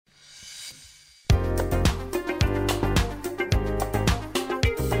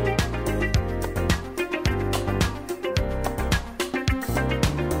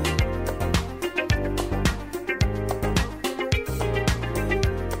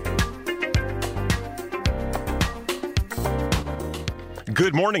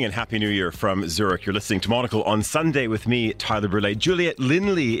Good morning and Happy New Year from Zurich. You're listening to Monocle on Sunday with me, Tyler Brûlé. Juliet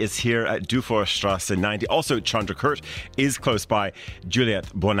Lindley is here at Dufourstrasse 90. Also, Chandra Kurt is close by.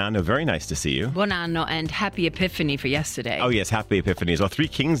 Juliet, buon anno. Very nice to see you. Buon anno and happy Epiphany for yesterday. Oh, yes, happy Epiphany as well. Three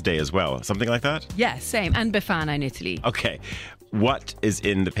Kings Day as well. Something like that? Yes, same. And Befana in Italy. Okay. What is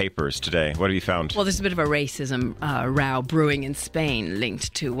in the papers today? What have you found? Well, there's a bit of a racism row brewing in Spain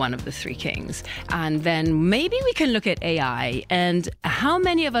linked to one of the three kings. And then maybe we can look at AI and how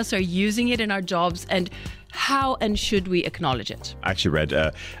many of us are using it in our jobs and how and should we acknowledge it? I actually read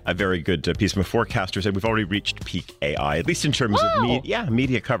a very good piece from a forecaster said we've already reached peak AI, at least in terms of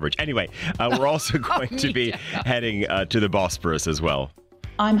media coverage. Anyway, we're also going to be heading to the Bosporus as well.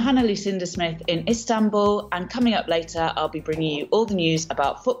 I'm Hannah Lucinda Smith in Istanbul, and coming up later, I'll be bringing you all the news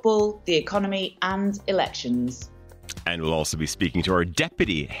about football, the economy, and elections. And we'll also be speaking to our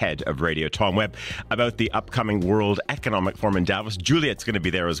deputy head of radio, Tom Webb, about the upcoming World Economic Forum in Davos. Juliet's going to be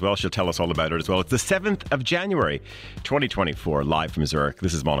there as well. She'll tell us all about it as well. It's the 7th of January, 2024, live from Zurich.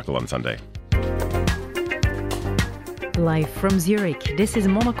 This is Monocle on Sunday. Live from Zurich, this is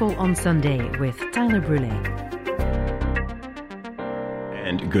Monocle on Sunday with Tyler Brûlé.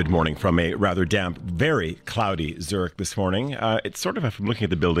 And good morning from a rather damp, very cloudy Zurich this morning. It's sort of, from looking at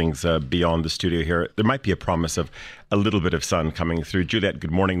the buildings beyond the studio here, there might be a promise of a little bit of sun coming through. Juliet,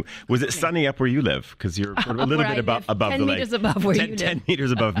 good morning. Was it sunny up where you live? Because you're sort of a little bit above the lake. 10 meters above where you live. 10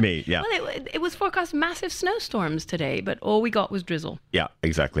 meters above me, yeah. Well, it was forecast massive snowstorms today, but all we got was drizzle. Yeah,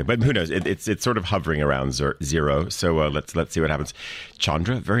 exactly. But who knows? It's sort of hovering around zero. So let's see what happens.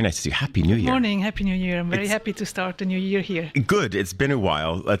 Chandra, very nice to see you. Happy New Year. Morning, Happy New Year. I'm very happy to start the new year here. Good. It's been a while.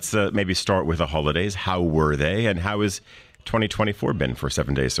 Let's maybe start with the holidays. How were they? And how has 2024 been for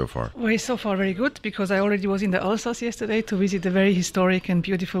 7 days so far? Well, so far very good, because I already was in the Alsace yesterday to visit a very historic and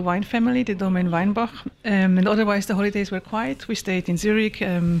beautiful wine family, the Domaine Weinbach. And otherwise the holidays were quiet. We stayed in Zurich,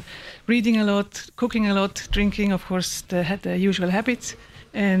 reading a lot, cooking a lot, drinking, of course, the usual habits.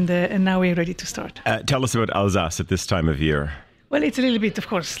 And now we're ready to start. Tell us about Alsace at this time of year. Well, it's a little bit, of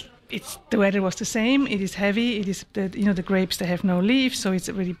course, the weather was the same. It is heavy. It is the grapes, they have no leaves, so it's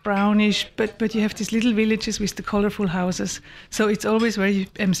really brownish. But you have these little villages with the colorful houses. So it's always very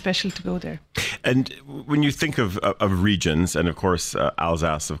special to go there. And when you think of regions, and of course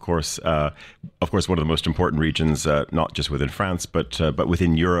Alsace, of course, one of the most important regions, not just within France, but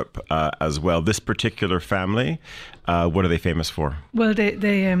within Europe as well. This particular family, what are they famous for? Well,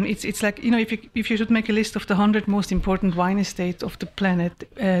 it's like, if you should make a list of the 100 most important wine estates of the planet,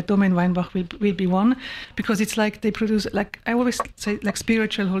 Domaine Weinbach will be one, because it's like they produce, like I always say, like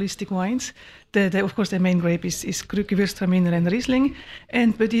spiritual, holistic wines. Of course, their main grape is Gewürztraminer and Riesling,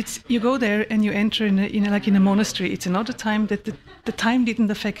 but you go there and you enter in a monastery. It's another time that the time didn't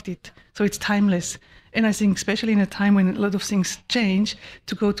affect it, so it's timeless. And I think, especially in a time when a lot of things change,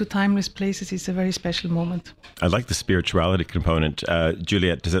 to go to timeless places is a very special moment. I like the spirituality component.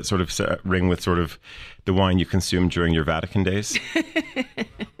 Juliet, does that sort of ring with sort of the wine you consumed during your Vatican days?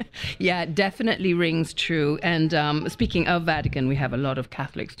 Yeah, it definitely rings true. And speaking of Vatican, we have a lot of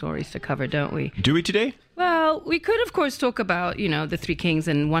Catholic stories to cover, don't we? Do we today? Well, we could, of course, talk about, the three kings,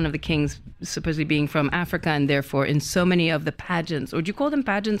 and one of the kings supposedly being from Africa, and therefore in so many of the pageants, or do you call them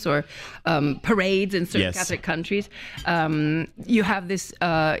pageants or parades in certain Catholic countries, you have this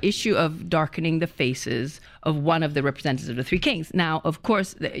issue of darkening the faces of one of the representatives of the three kings. Now, of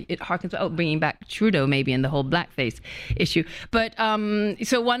course, it harkens bringing back Trudeau maybe in the whole blackface issue. But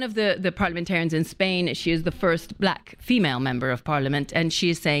so one of the parliamentarians in Spain, she is the first black female member of parliament, and she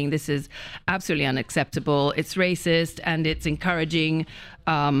is saying this is absolutely unacceptable. It's racist, and it's encouraging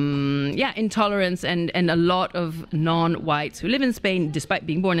intolerance, and a lot of non-whites who live in Spain, despite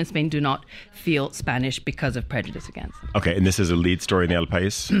being born in Spain, do not feel Spanish because of prejudice against them. Okay, and this is a lead story in the El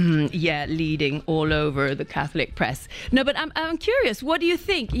País? Yeah, leading all over the Catholic press. No, but I'm curious, what do you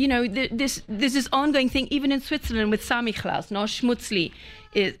think? This is ongoing thing, even in Switzerland with Samichlaus, no, Schmutzli.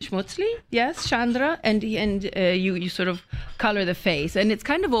 Schmutzli, yes, Chandra, and you sort of color the face, and it's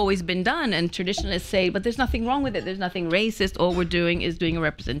kind of always been done, and traditionalists say, but there's nothing wrong with it, there's nothing racist, all we're doing is doing a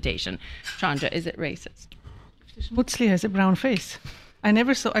representation. Chandra, is it racist? Schmutzli has a brown face. I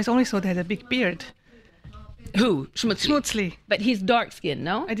only saw they had a big beard. Who? Schmutzli. But he's dark skinned,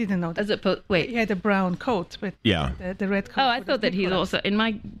 no? I didn't know that. Wait. He had a brown coat, but the red coat. Oh, I thought that he's also, in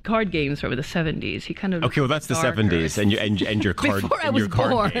my card games from the 70s, he kind of... Okay, well, that's the 70s, and your card, before I was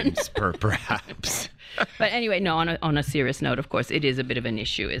born. Games, perhaps. But anyway, no, on a serious note, of course, it is a bit of an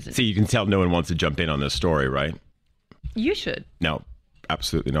issue, isn't it? See, you can tell no one wants to jump in on this story, right? You should. No.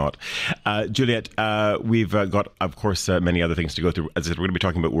 absolutely not. Juliet, we've got, of course, many other things to go through. As I said, we're going to be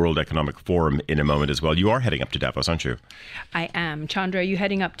talking about World Economic Forum in a moment as well. You are heading up to Davos, aren't you? I am. Chandra, are you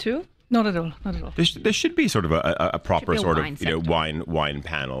heading up too? Not at all. Not at all. There should be sort of a proper sort of wine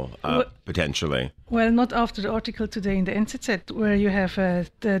panel potentially. Well, not after the article today in the NZZ where you have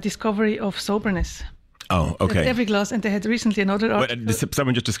the discovery of soberness. Oh, okay. That every glass, and they had recently another article. But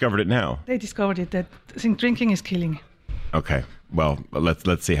someone just discovered it now. They discovered it that I think drinking is killing. Okay. Well,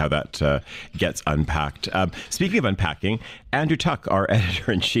 let's see how that gets unpacked. Speaking of unpacking, Andrew Tuck, our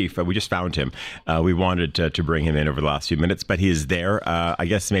editor-in-chief, we just found him. We wanted to bring him in over the last few minutes, but he is there. I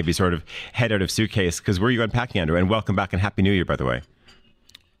guess maybe sort of head out of suitcase, because where are you unpacking, Andrew? And welcome back and Happy New Year, by the way.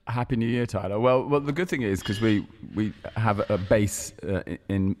 Happy New Year, Tyler. Well, the good thing is, because we have a base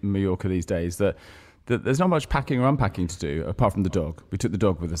in Mallorca these days, that there's not much packing or unpacking to do apart from the dog. We took the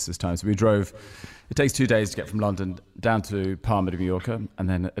dog with us this time. So we drove. It takes 2 days to get from London down to Palma de Mallorca and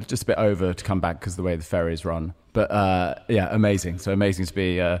then just a bit over to come back because of the way the ferries run. But yeah, amazing. So amazing to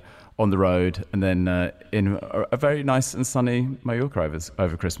be on the road and then in a very nice and sunny Mallorca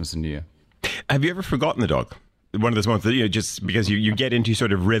over Christmas and New Year. Have you ever forgotten the dog? One of those moments that, just because you get into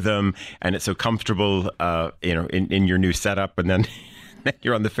sort of rhythm and it's so comfortable, in your new setup, and then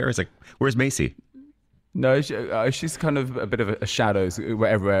you're on the ferry. It's like, where's Macy? No, she's kind of a bit of a shadow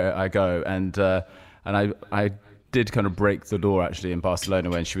wherever I go, and I did kind of break the law actually in Barcelona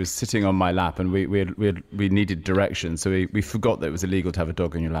when she was sitting on my lap, and we needed directions, so we forgot that it was illegal to have a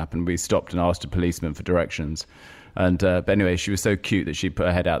dog on your lap, and we stopped and asked a policeman for directions, and but anyway, she was so cute that she put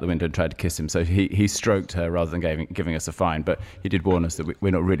her head out the window and tried to kiss him, so he stroked her rather than giving us a fine, but he did warn us that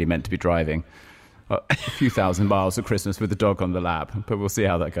we're not really meant to be driving a few thousand miles at Christmas with the dog on the lap, but we'll see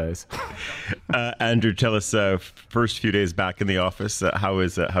how that goes. Andrew, tell us, first few days back in the office,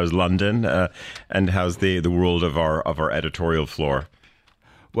 how's London, and how's the world of our editorial floor?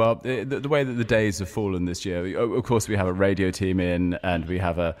 Well, the way that the days have fallen this year, of course, we have a radio team in, and we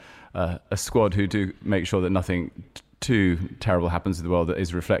have a squad who do make sure that nothing too terrible happens in the world that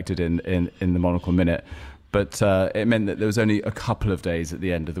is reflected in the Monocle Minute. But it meant that there was only a couple of days at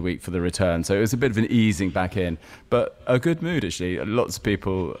the end of the week for the return. So it was a bit of an easing back in. But a good mood, actually. Lots of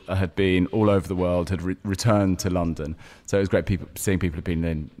people had been all over the world, had returned to London. So it was great seeing people who've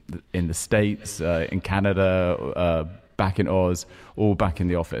been in the States, in Canada, back in Oz, all back in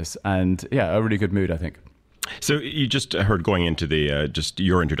the office. And yeah, a really good mood, I think. So you just heard going into the just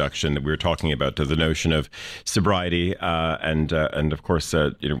your introduction that we were talking about the notion of sobriety, and of course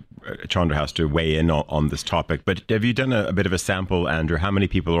Chandra has to weigh in on this topic. But have you done a bit of a sample, Andrew? How many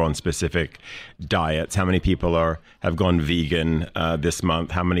people are on specific diets? How many people have gone vegan this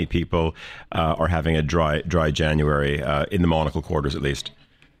month? How many people are having a dry January in the Monocle quarters at least?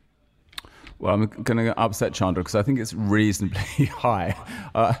 Well, I'm going to upset Chandra because I think it's reasonably high.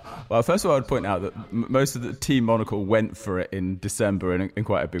 Well, first of all, I would point out that most of the Team Monocle went for it in December in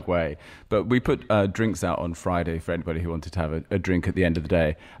quite a big way. But we put drinks out on Friday for anybody who wanted to have a drink at the end of the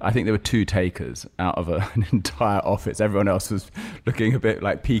day. I think there were 2 takers out of an entire office. Everyone else was looking a bit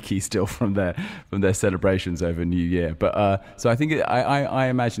like peaky still from their celebrations over New Year. But so I think I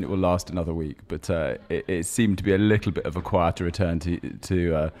imagine it will last another week. But it seemed to be a little bit of a quieter return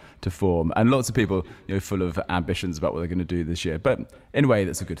to form. And lots of people, full of ambitions about what they're going to do this year. But in a way,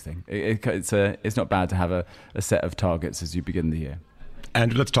 that's a good thing. It's not bad to have a set of targets as you begin the year.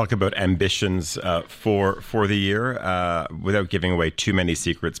 And let's talk about ambitions for the year, without giving away too many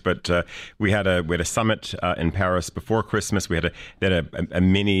secrets. But we had a summit in Paris before Christmas. We had a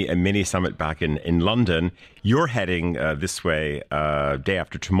mini summit back in London. You're heading this way day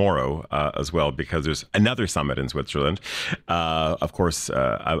after tomorrow as well, because there's another summit in Switzerland. Of course,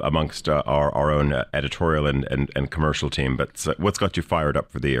 amongst our own editorial and commercial team. But what's got you fired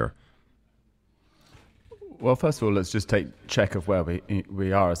up for the year? Well, first of all, let's just take check of where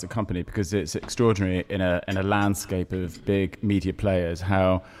we are as a company, because it's extraordinary in a landscape of big media players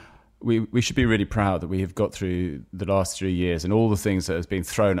how we should be really proud that we have got through the last 3 years and all the things that has been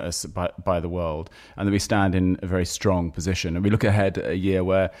thrown at us by the world, and that we stand in a very strong position. And we look ahead at a year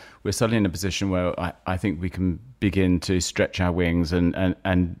where we're suddenly in a position where I think we can begin to stretch our wings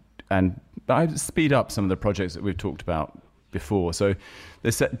and speed up some of the projects that we've talked about before. So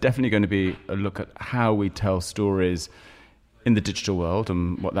there's definitely going to be a look at how we tell stories in the digital world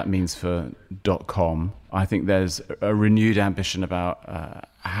and what that means for .com. I think there's a renewed ambition about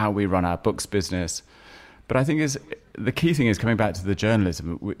how we run our books business. But I think the key thing is coming back to the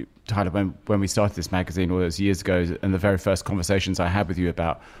journalism. Tyler, when we started this magazine all those years ago, and the very first conversations I had with you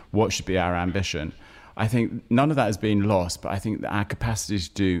about what should be our ambition, I think none of that has been lost, but I think that our capacity to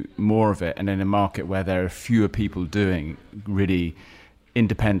do more of it, and in a market where there are fewer people doing really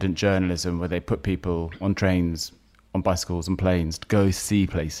independent journalism where they put people on trains, on bicycles and planes to go see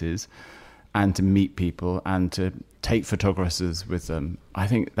places and to meet people and to take photographers with them. I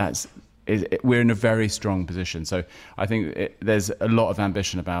think we're in a very strong position. So I think there's a lot of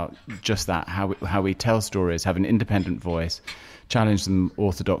ambition about just that, how we tell stories, have an independent voice, challenge some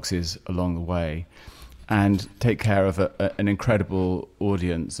orthodoxies along the way, and take care of an incredible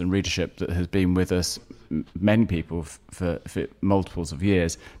audience and readership that has been with us, many people for multiples of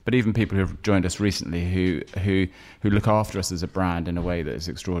years, but even people who have joined us recently who look after us as a brand in a way that is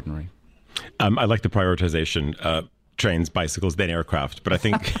extraordinary. I like the prioritization. Trains, bicycles, then aircraft. But I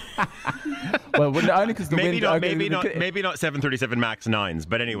think well, only because maybe not 737 MAX 9s.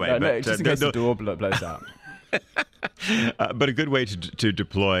 But anyway, just in case the door blows out. But a good way to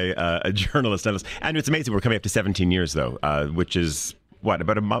deploy a journalist. And it's amazing. We're coming up to 17 years, though, which is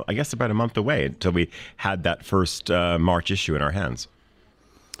about a month. I guess about a month away until we had that first March issue in our hands.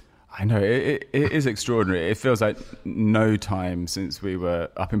 I know, it is extraordinary. It feels like no time since we were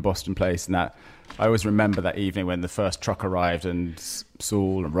up in Boston Place, and that I always remember that evening when the first truck arrived and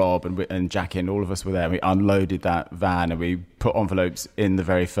Saul and Rob and Jackie and all of us were there. And we unloaded that van and we put envelopes in the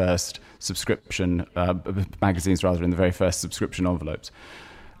very first subscription, magazines rather, in the very first subscription envelopes.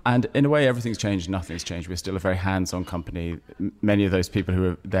 And in a way, everything's changed, nothing's changed. We're still a very hands-on company. Many of those people who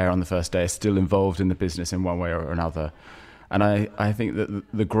were there on the first day are still involved in the business in one way or another. And I think that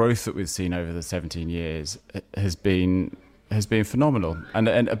the growth that we've seen over the 17 years has been phenomenal.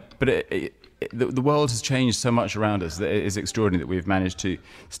 But the world has changed so much around us that it is extraordinary that we've managed to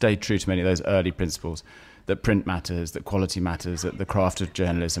stay true to many of those early principles, that print matters, that quality matters, that the craft of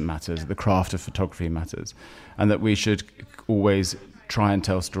journalism matters, that the craft of photography matters, and that we should always try and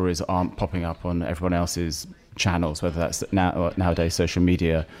tell stories that aren't popping up on everyone else's channels, whether that's nowadays social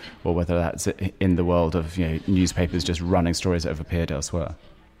media or whether that's in the world of newspapers just running stories that have appeared elsewhere.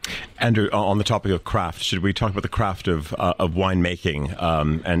 Andrew, on the topic of craft, should we talk about the craft of winemaking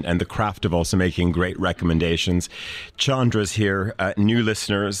and the craft of also making great recommendations? Chandra's here. New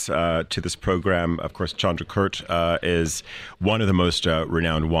listeners to this program, of course, Chandra Kurt is one of the most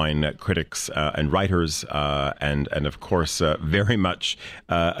renowned wine critics and writers, and of course, very much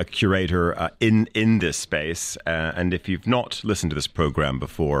a curator in this space. And if you've not listened to this program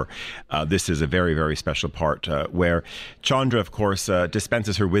before, this is a very, very special part where Chandra, of course,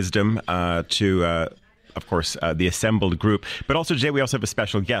 dispenses her wisdom to of course, the assembled group. But also today we also have a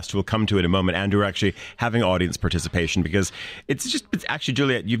special guest who we'll come to in a moment. Andrew, actually having audience participation because it's actually,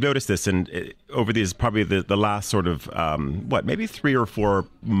 Juliet, you've noticed this over these probably the last sort of, maybe 3 or 4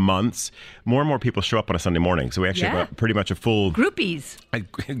 months, more and more people show up on a Sunday morning. So we actually have pretty much a full... Groupies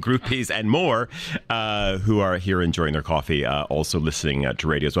and more who are here enjoying their coffee, also listening to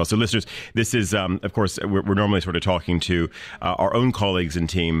radio as well. So listeners, this is, of course, we're normally sort of talking to our own colleagues and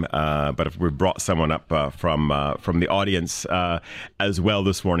team, but if we've brought someone up from the audience as well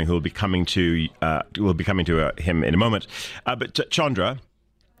this morning, who will be coming to him in a moment. But Chandra,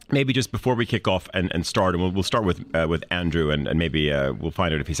 maybe just before we kick off and start, and we'll start with Andrew, and maybe we'll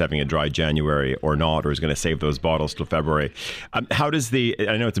find out if he's having a dry January or not, or is going to save those bottles till February. How does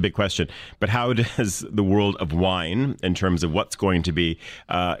I know it's a big question, but how does the world of wine, in terms of what's going to be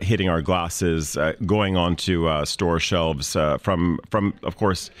hitting our glasses, going onto store shelves from of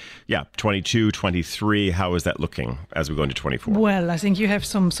course, 22, 23, how is that looking as we go into 24? Well, I think you have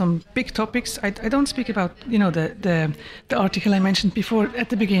some big topics. I don't speak about the article I mentioned before at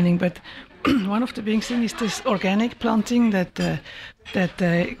the beginning. But one of the big things is this organic planting, that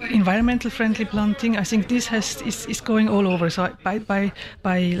environmental friendly planting. I think this is going all over. So by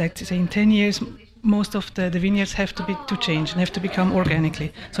like to say in 10 years, most of the vineyards have to change and have to become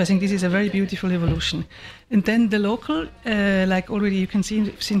organically. So I think this is a very beautiful evolution. And then the local, like already you can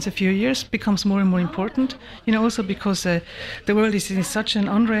see since a few years, becomes more and more important. Also because the world is in such an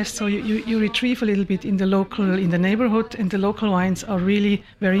unrest, so you retrieve a little bit in the neighborhood, and the local wines are really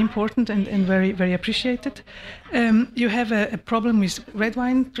very important and very, very appreciated. You have a problem with red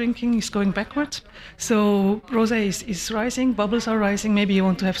wine drinking is going backwards. So rosé is rising, bubbles are rising. Maybe you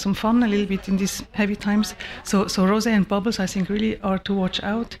want to have some fun a little bit in these heavy times. So rosé and bubbles, I think, really are to watch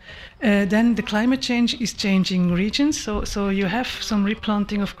out. Then the climate change is changing regions. So you have some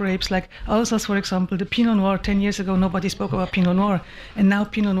replanting of grapes, like Alsace, for example. The Pinot Noir, 10 years ago, nobody spoke about Pinot Noir. And now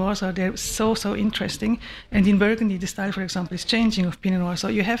Pinot Noirs are there, so interesting. And in Burgundy, the style, for example, is changing of Pinot Noir. So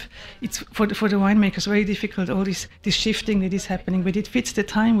you have, it's for the winemakers very difficult, all this shifting that is happening. But it fits the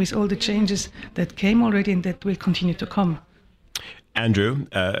time with all the changes that came already and that will continue to come. Andrew,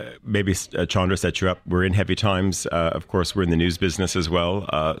 maybe Chandra set you up. We're in heavy times. Of course, we're in the news business as well.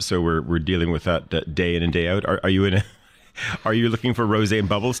 So we're dealing with that day in and day out. Are you in Are you looking for rosé and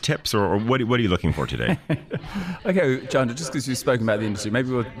bubbles tips, or what are you looking for today? Okay, Chandra, just because you've spoken about the industry,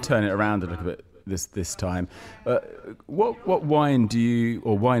 maybe we'll turn it around a little bit this time. What wine do you,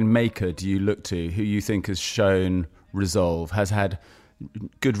 or winemaker do you look to who you think has shown resolve, has had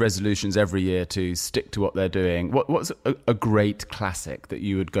good resolutions every year to stick to what they're doing? What's a great classic that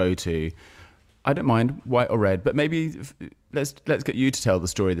you would go to? I don't mind white or red, but maybe let's get you to tell the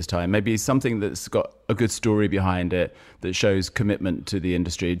story this time. Maybe something that's got a good story behind it that shows commitment to the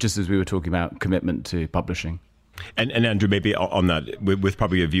industry, just as we were talking about commitment to publishing. And Andrew, maybe on that, with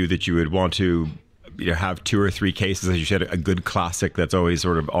probably a view that you would want to have 2 or 3 cases, as you said, a good classic that's always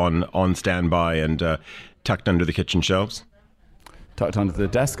sort of on standby and tucked under the kitchen shelves. Tucked under the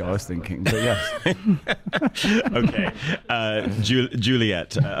desk, I was thinking, but yes. Okay,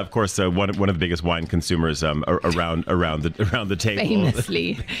 Juliet, of course, one of the biggest wine consumers around the table.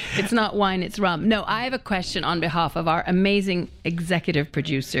 Famously, it's not wine, it's rum. No, I have a question on behalf of our amazing executive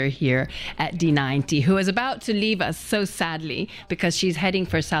producer here at D90, who is about to leave us so sadly because she's heading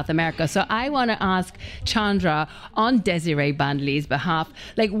for South America. So I want to ask Chandra on Desiree Bandley's behalf,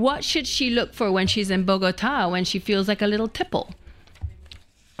 like, what should she look for when she's in Bogota when she feels like a little tipple?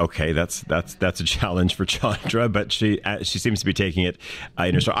 Okay, that's a challenge for Chandra, but she seems to be taking it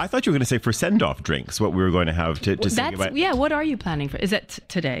in her stride. I thought you were going to say for send-off drinks, what we were going to have to sing about. Yeah, what are you planning for? Is it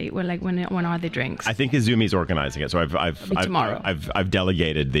today? Well, like when are the drinks? I think Izumi's organizing it, so I've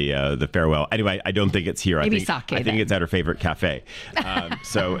delegated the farewell. Anyway, I don't think it's here. Maybe sake. I think it's at her favorite cafe.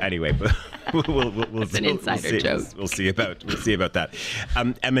 So anyway, we'll it's an insider joke. We'll see about that.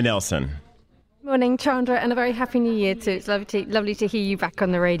 Emma Nelson. Morning, Chandra, and a very happy new year too. It's lovely to hear you back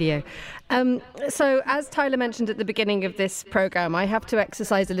on the radio. So as Tyler mentioned at the beginning of this programme, I have to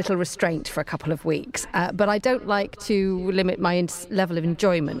exercise a little restraint for a couple of weeks, but I don't like to limit my level of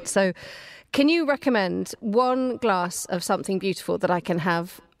enjoyment. So can you recommend one glass of something beautiful that I can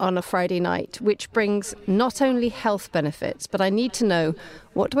have on a Friday night, which brings not only health benefits, but I need to know,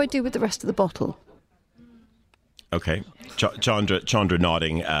 what do I do with the rest of the bottle? Okay, Chandra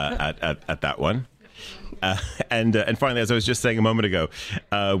nodding at that one. And finally, as I was just saying a moment ago,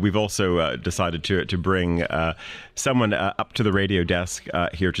 we've also decided to bring someone up to the radio desk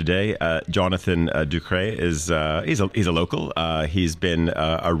here today. Jonathan Ducret is he's a local. He's been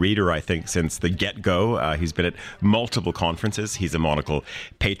a reader, I think, since the get-go. He's been at multiple conferences. He's a Monocle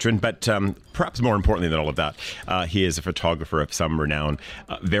patron, but perhaps more importantly than all of that, he is a photographer of some renown,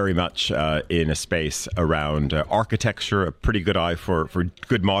 very much in a space around architecture, a pretty good eye for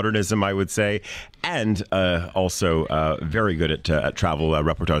good modernism, I would say, and also very good at travel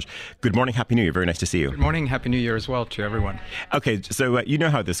reportage. Good morning, Happy New Year. Very nice to see you. Good morning, Happy New Year as well to everyone. Okay, so you know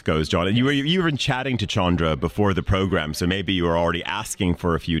how this goes, John. And you were chatting to Chandra before the program, so maybe you were already asking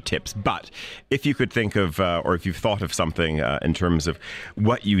for a few tips. But if you could think of, or if you've thought of something in terms of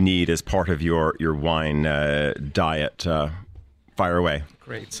what you need as part of your wine diet, fire away.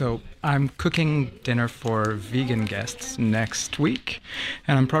 Great. So I'm cooking dinner for vegan guests next week,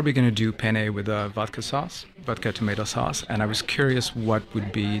 and I'm probably going to do penne with a vodka tomato sauce, and I was curious what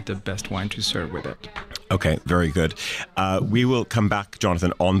would be the best wine to serve with it. Okay, very good. We will come back,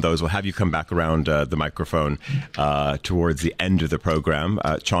 Jonathan, on those. We'll have you come back around the microphone towards the end of the program.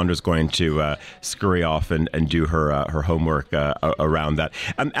 Chandra's going to scurry off and do her homework around that.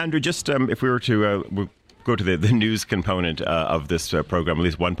 Andrew, just if we were to go to the news component of this program, at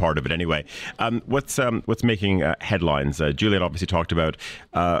least one part of it anyway. What's making headlines? Juliet obviously talked about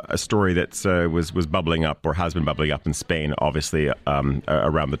a story that was bubbling up, or has been bubbling up in Spain, obviously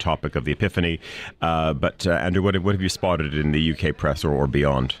around the topic of the Epiphany. But Andrew, what have you spotted in the UK press or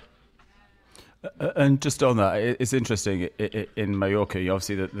beyond? And just on that, it's interesting, in Mallorca,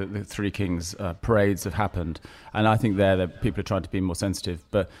 obviously the Three Kings parades have happened, and I think there people are trying to be more sensitive,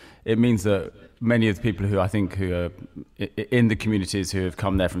 but it means that many of the people who are in the communities who have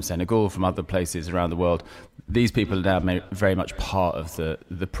come there from Senegal, from other places around the world, these people are now very much part of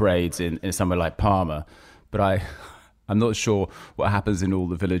the parades in somewhere like Palma. But I'm not sure what happens in all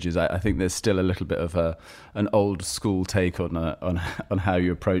the villages. I think there's still a little bit of an old school take on how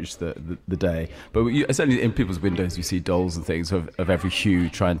you approach the day. But certainly in people's windows, you see dolls and things of every hue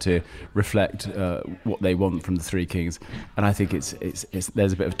trying to reflect what they want from the Three Kings. And I think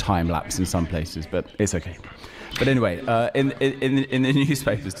there's a bit of time lapse in some places, but it's okay. But anyway, in the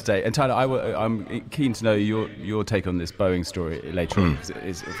newspapers today, and Tyler, I'm keen to know your take on this Boeing story later on.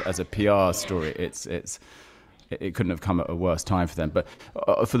 Because as a PR story, it couldn't have come at a worse time for them. But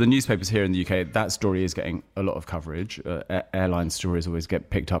for the newspapers here in the UK, that story is getting a lot of coverage. Airline stories always get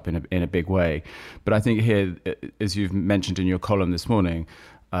picked up in a big way. But I think here, as you've mentioned in your column this morning,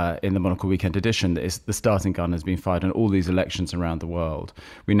 in the Monocle Weekend edition, that the starting gun has been fired on all these elections around the world.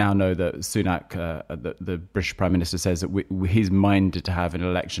 We now know that Sunak, the British Prime Minister, says that he's minded to have an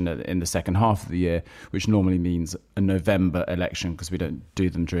election in the second half of the year, which normally means a November election because we don't do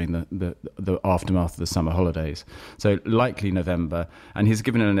them during the aftermath of the summer holidays. So likely November. And he's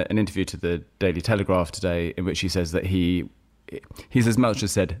given an interview to the Daily Telegraph today in which he says that he's as much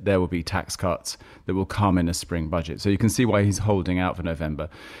as said there will be tax cuts that will come in a spring budget. So you can see why he's holding out for November.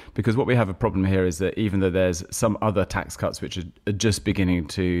 Because what we have a problem here is that even though there's some other tax cuts which are just beginning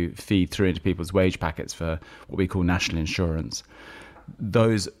to feed through into people's wage packets for what we call national insurance,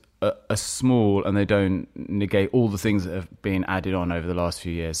 those are small and they don't negate all the things that have been added on over the last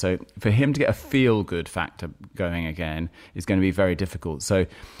few years. So for him to get a feel-good factor going again is going to be very difficult. So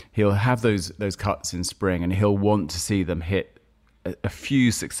he'll have those cuts in spring and he'll want to see them hit a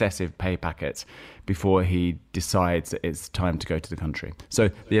few successive pay packets before he decides that it's time to go to the country.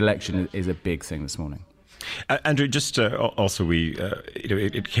 So the election is a big thing this morning. Andrew, just also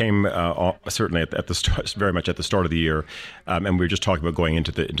it came certainly at the start, very much at the start of the year, and we were just talking about going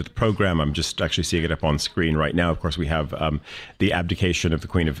into the program. I'm just actually seeing it up on screen right now. Of course, we have the abdication of the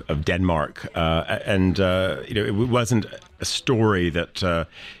Queen of Denmark, and it wasn't a story that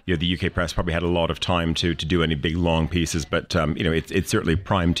the UK press probably had a lot of time to do any big long pieces, but it's certainly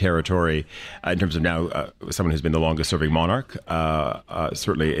prime territory in terms of now someone who's been the longest serving monarch,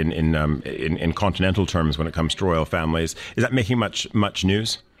 certainly in continental terms when it comes to royal families. Is that making much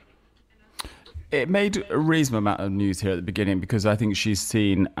news? It made a reasonable amount of news here at the beginning because I think she's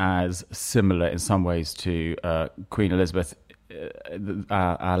seen as similar in some ways to Queen Elizabeth,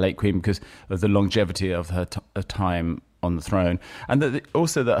 our late Queen, because of the longevity of her time on the throne, and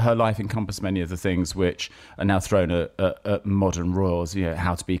also that her life encompassed many of the things which are now thrown at modern royals.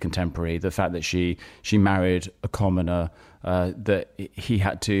 How to be contemporary, the fact that she married a commoner, that he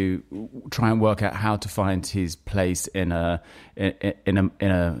had to try and work out how to find his place in a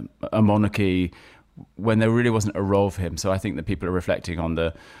monarchy when there really wasn't a role for him. So I think that people are reflecting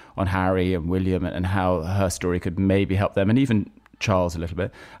on Harry and William and how her story could maybe help them, and even Charles a little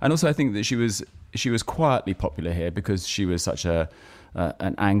bit. And also I think that she was quietly popular here because she was such an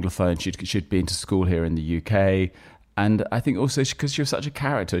Anglophone. She'd been to school here in the UK, and I think also because she was such a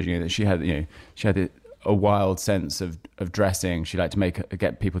character, that she had a wild sense of dressing. She liked to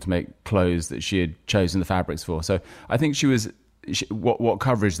get people to make clothes that she had chosen the fabrics for. So I think what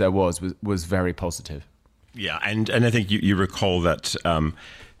coverage there was very positive. Yeah, and I think you recall that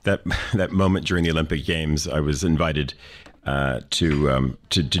that moment during the Olympic Games. I was invited to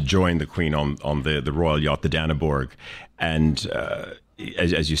join the Queen on the royal yacht, the Danneborg, and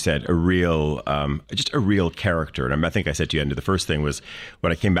as you said, just a real character. And I think I said to you, Andrew, the first thing was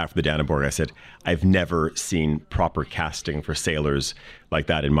when I came back from the Danneborg, I said, I've never seen proper casting for sailors like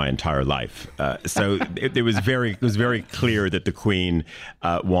that in my entire life. So it was very clear that the Queen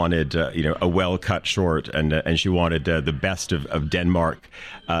wanted a well cut short, and she wanted the best of Denmark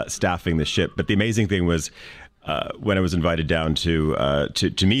staffing the ship. But the amazing thing was, when I was invited down to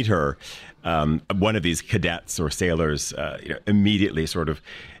meet her, one of these cadets or sailors, immediately sprung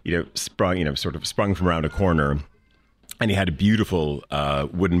from around a corner, and he had a beautiful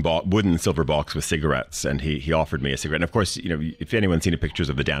wooden silver box with cigarettes, and he offered me a cigarette. And of course, if anyone's seen the pictures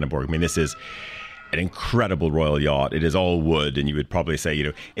of the Danneborg, I mean, this is an incredible royal yacht. It is all wood, and you would probably say,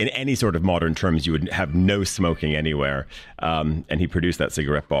 in any sort of modern terms, you would have no smoking anywhere. And he produced that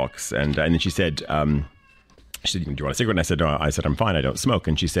cigarette box, and then she said, "Do you want a cigarette?" And I said, "No." I said, "I'm fine. I don't smoke."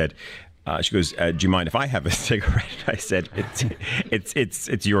 And she said, she goes, "Do you mind if I have a cigarette?" I said,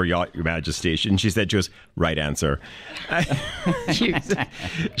 "It's your yacht, Your Majesty." And she goes, "Right answer."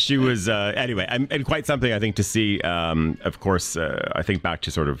 she was anyway, and quite something I think to see. Of course, I think back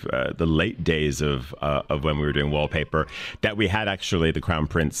to sort of the late days of when we were doing wallpaper, that we had actually the Crown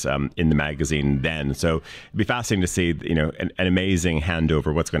Prince in the magazine then. So it'd be fascinating to see an amazing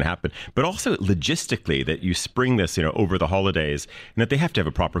handover, what's going to happen, but also logistically that you spring this over the holidays, and that they have to have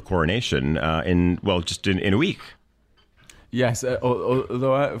a proper coronation in a week. Yes,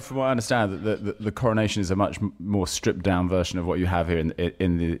 although from what I understand, the coronation is a much more stripped down version of what you have here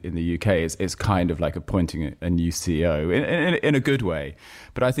in the UK. It's kind of like appointing a new CEO in a good way.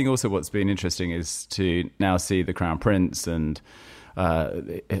 But I think also what's been interesting is to now see the Crown Prince and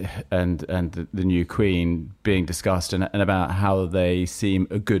the new Queen being discussed and about how they seem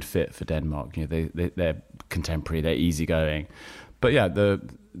a good fit for Denmark. They're contemporary, they're easygoing. But yeah,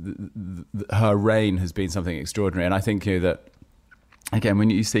 her reign has been something extraordinary, and I think that again, when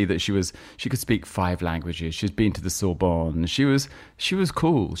you see that she could speak 5 languages, she's been to the Sorbonne, she was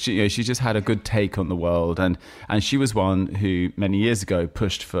cool. She just had a good take on the world, and she was one who many years ago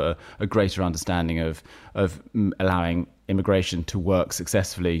pushed for a greater understanding of allowing immigration to work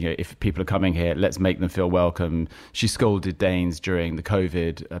successfully. If people are coming here, let's make them feel welcome. She scolded Danes during the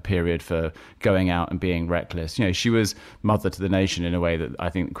COVID period for going out and being reckless. She was mother to the nation in a way that I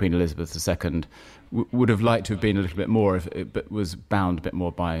think Queen Elizabeth II would have liked to have been a little bit more, but was bound a bit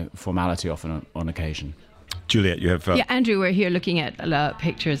more by formality often on occasion. Juliet, you have... Yeah, Andrew, we're here looking at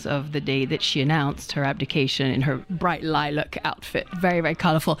pictures of the day that she announced her abdication in her bright lilac outfit. Very, very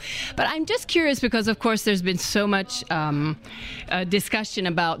colourful. But I'm just curious because, of course, there's been so much discussion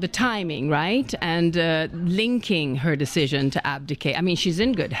about the timing, right? And linking her decision to abdicate. I mean, she's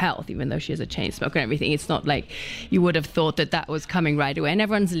in good health, even though she has a chain smoker and everything. It's not like you would have thought that was coming right away. And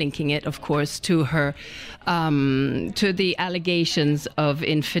everyone's linking it, of course, to her, to the allegations of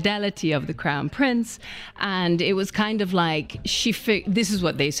infidelity of the Crown Prince. And it was kind of like this is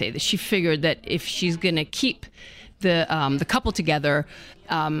what they say, that she figured that if she's going to keep the couple together,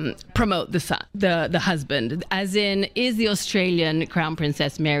 promote the husband, as in, is the Australian Crown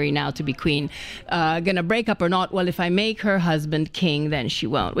Princess Mary now to be queen going to break up or not? Well, if I make her husband king, then she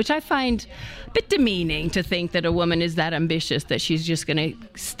won't, which I find a bit demeaning, to think that a woman is that ambitious that she's just going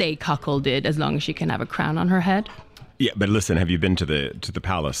to stay cuckolded as long as she can have a crown on her head. Yeah, but listen, have you been to the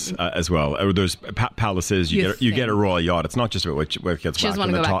palace as well? Or those palaces, you get a royal yacht. It's not just about what gets back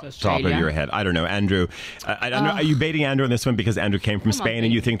on the top of your head. I don't know, Andrew. I don't know. Are you baiting Andrew on this one because Andrew came from Spain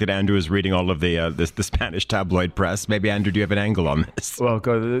and you think that Andrew is reading all of the Spanish tabloid press? Maybe, Andrew, do you have an angle on this? Well,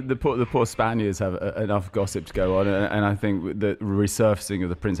 God, the poor Spaniards have enough gossip to go on, and I think the resurfacing of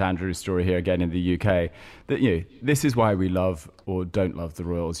the Prince Andrew story here again in the UK, that this is why we love or don't love the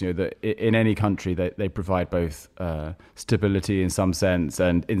royals. That in any country they provide both stability in some sense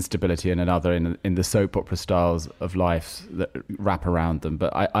and instability in another, in the soap opera styles of life that wrap around them.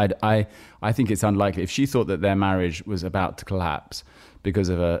 But I think it's unlikely. If she thought that their marriage was about to collapse because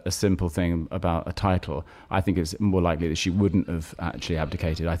of a simple thing about a title, I think it's more likely that she wouldn't have actually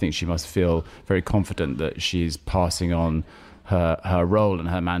abdicated. I think she must feel very confident that she's passing on her role and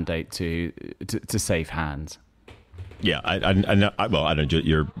her mandate to safe hands. Yeah, I don't.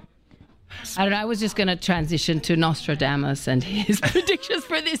 You're. I don't know. I was just going to transition to Nostradamus and his predictions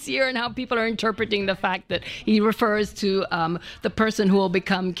for this year, and how people are interpreting the fact that he refers to the person who will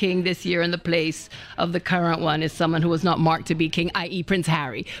become king this year in the place of the current one is someone who was not marked to be king, i.e. Prince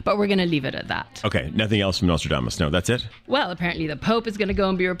Harry. But we're going to leave it at that. Okay, nothing else from Nostradamus. No, that's it? Well, apparently the Pope is going to go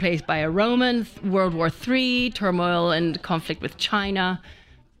and be replaced by a Roman. World War III, turmoil and conflict with China.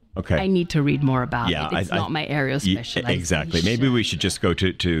 Okay. I need to read more about it. It's not my area of specialization. Exactly. Maybe we should just go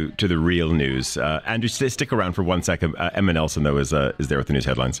to the real news. Andrew, stick around for 1 second. Emma Nelson, though, is there with the news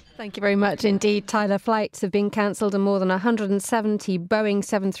headlines. Thank you very much indeed, Tyler. Flights have been cancelled and more than 170 Boeing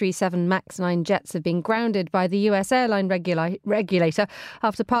 737 MAX 9 jets have been grounded by the US airline regulator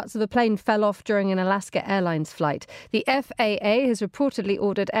after parts of a plane fell off during an Alaska Airlines flight. The FAA has reportedly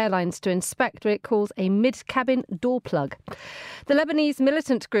ordered airlines to inspect what it calls a mid-cabin door plug. The Lebanese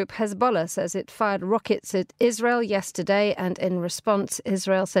militant group Hezbollah says it fired rockets at Israel yesterday, and in response,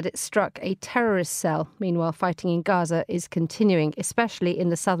 Israel said it struck a terrorist cell. Meanwhile, fighting in Gaza is continuing, especially in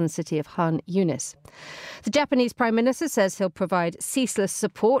the southern city of Khan Yunis. The Japanese Prime Minister says he'll provide ceaseless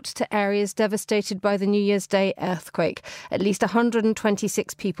support to areas devastated by the New Year's Day earthquake. At least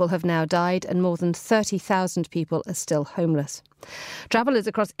 126 people have now died and more than 30,000 people are still homeless. Travellers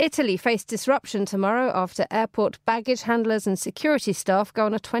across Italy face disruption tomorrow after airport baggage handlers and security staff go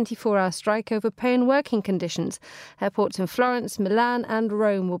on a 24-hour strike over pay and working conditions. Airports in Florence, Milan and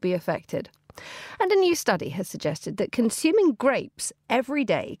Rome will be affected. And a new study has suggested that consuming grapes every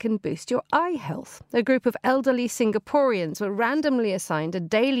day can boost your eye health. A group of elderly Singaporeans were randomly assigned a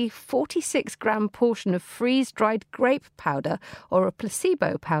daily 46-gram portion of freeze-dried grape powder or a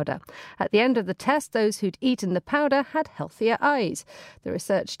placebo powder. At the end of the test, those who'd eaten the powder had healthier eyes. The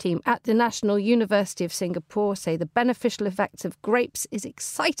research team at the National University of Singapore say the beneficial effects of grapes is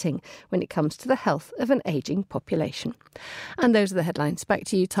exciting when it comes to the health of an ageing population. And those are the headlines. Back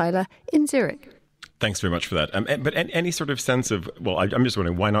to you, Tyler, in Zurich. Thanks very much for that. But any sort of sense of, well, I'm just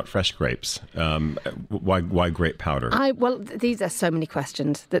wondering, why not fresh grapes? Why grape powder? These are so many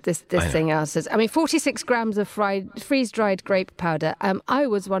questions that this thing answers. I mean, 46 grams of freeze-dried grape powder. I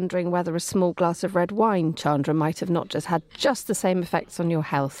was wondering whether a small glass of red wine, Chandra, might have not just had just the same effects on your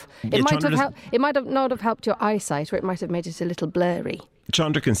health. It might have not have helped your eyesight, or it might have made it a little blurry.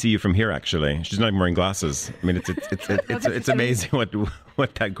 Chandra can see you from here, actually. She's not even wearing glasses. I mean, it's amazing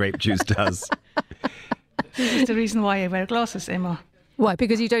what that grape juice does. This is the reason why I wear glasses, Emma. Why?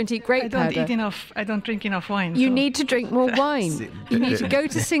 Because you don't eat grape powder? I don't drink enough wine. You need to drink more wine. You need to go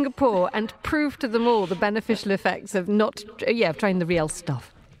to Singapore and prove to them all the beneficial effects of of trying the real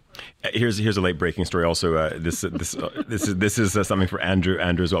stuff. Here's a late breaking story. Also, this is something for Andrew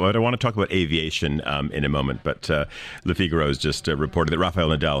as well. But I want to talk about aviation in a moment. But Le Figaro has just reported that Rafael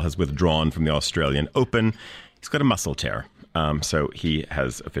Nadal has withdrawn from the Australian Open. He's got a muscle tear. So he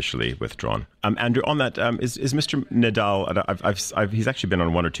has officially withdrawn. Andrew, on that, is Mr. Nadal? He's actually been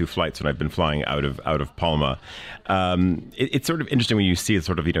on one or two flights when I've been flying out of Palma. It's sort of interesting when you see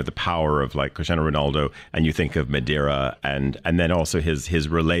sort of the power of like Cristiano Ronaldo, and you think of Madeira, and then also his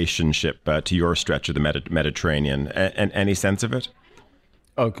relationship to your stretch of the Mediterranean. And any sense of it?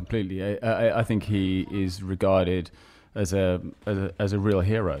 Oh, completely. I think he is regarded as a real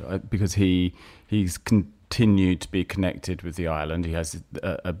hero because he's continued to be connected with the island. He has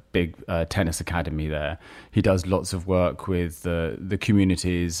a big tennis academy there. He does lots of work with the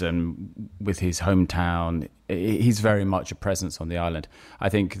communities and with his hometown. He's very much a presence on the island. I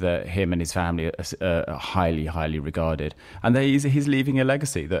think that him and his family are highly, highly regarded, and he's leaving a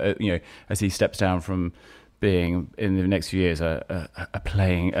legacy that as he steps down from being in the next few years a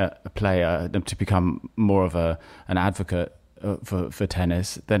player to become more of an advocate for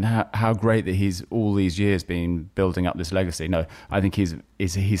tennis, then how great that he's all these years been building up this legacy. No, I think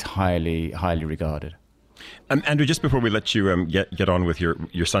he's highly, highly regarded. Andrew, just before we let you get on with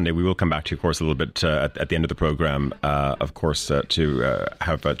your Sunday, we will come back to you, of course, a little bit at the end of the program, of course, to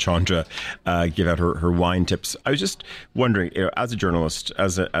have Chandra give out her wine tips. I was just wondering, as a journalist,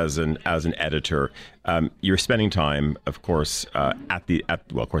 as an editor, you're spending time, of course, at the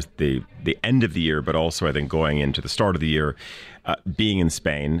end of the year, but also I think going into the start of the year. Being in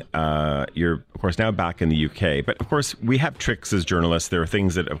Spain, you're, of course, now back in the UK. But, of course, we have tricks as journalists. There are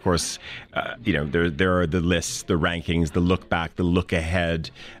things that, of course, there are the lists, the rankings, the look back, the look ahead,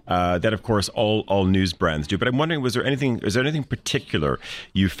 that, of course, all news brands do. But I'm wondering, is there anything particular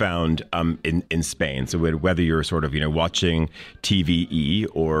you found in Spain? So whether you're sort of, watching TVE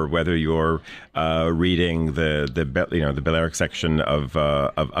or whether you're reading the Balearic section of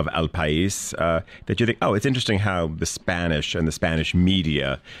El País, that you think, it's interesting how the Spanish and the Spanish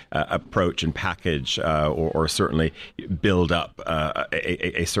media approach and package or certainly build up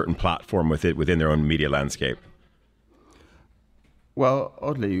a certain platform within their own media landscape? Well,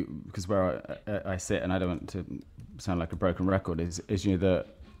 oddly, because where I sit, and I don't want to sound like a broken record, is that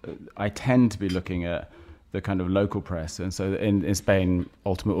I tend to be looking at the kind of local press. And so in Spain,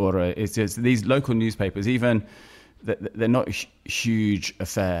 Última Hora, it's just these local newspapers, even they're not huge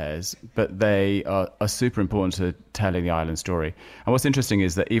affairs, but they are super important to telling the island story. And what's interesting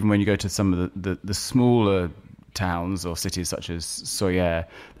is that even when you go to some of the smaller towns or cities such as Sóller,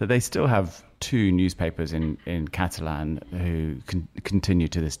 that they still have two newspapers in Catalan who continue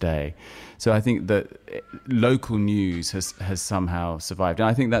to this day. So I think that local news has somehow survived. And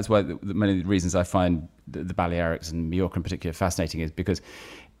I think that's why many of the reasons I find the Balearics and Mallorca in particular fascinating is because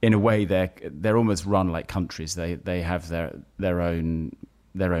in a way they're almost run like countries. They have their own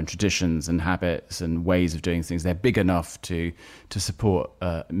traditions and habits and ways of doing things. They're big enough to support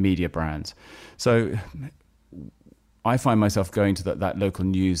media brands. So I find myself going to that local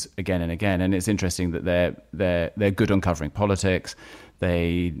news again and again, and it's interesting that they're good on covering politics.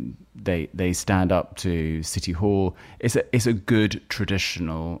 They stand up to City Hall. It's a good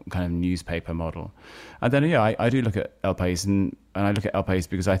traditional kind of newspaper model. And then I do look at El País, and I look at El País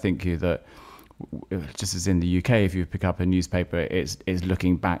because I think that just as in the UK, if you pick up a newspaper, it's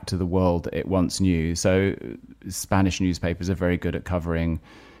looking back to the world that it once knew. So Spanish newspapers are very good at covering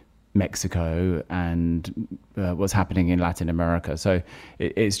Mexico and what's happening in Latin America. So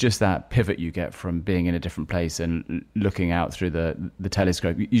it's just that pivot you get from being in a different place and looking out through the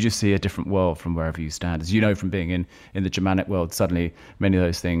telescope. You just see a different world from wherever you stand. As you know from being in the Germanic world, suddenly many of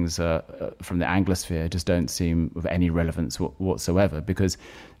those things from the Anglosphere just don't seem of any relevance whatsoever because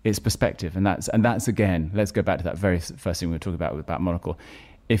it's perspective. And that's again, let's go back to that very first thing we were talking about Monocle.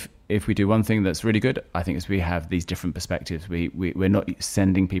 If we do one thing that's really good, I think is we have these different perspectives. We're not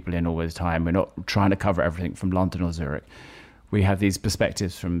sending people in all the time. We're not trying to cover everything from London or Zurich. We have these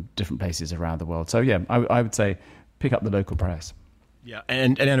perspectives from different places around the world. So yeah, I would say pick up the local press. Yeah,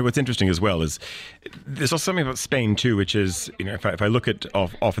 and what's interesting as well is there's also something about Spain too, which is, if I look at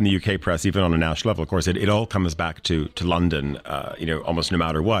often the UK press, even on a national level, of course, it all comes back to London, almost no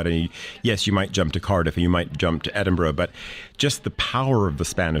matter what. And yes, you might jump to Cardiff and you might jump to Edinburgh, but just the power of the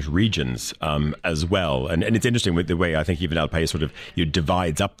Spanish regions as well. And it's interesting with the way I think even El País sort of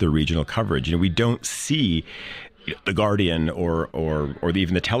divides up the regional coverage. We don't see the Guardian or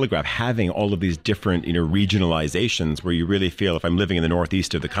even the Telegraph having all of these different regionalizations where you really feel, if I'm living in the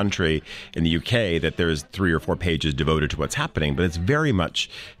northeast of the country in the UK, that there's 3 or 4 pages devoted to what's happening. But it's very much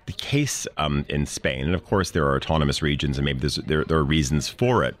the case in Spain. And of course, there are autonomous regions and maybe there are reasons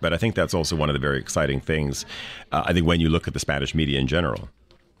for it. But I think that's also one of the very exciting things, I think, when you look at the Spanish media in general.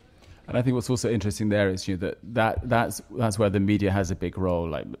 And I think what's also interesting there is that's where the media has a big role,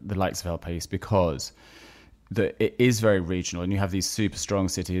 like the likes of El País, because it is very regional, and you have these super strong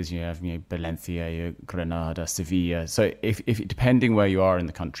cities. You have Valencia, Granada, Sevilla. So if depending where you are in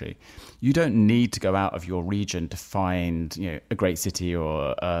the country, you don't need to go out of your region to find a great city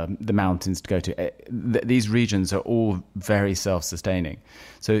or the mountains to go to. These regions are all very self-sustaining.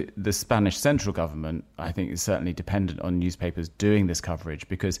 So the Spanish central government, I think, is certainly dependent on newspapers doing this coverage,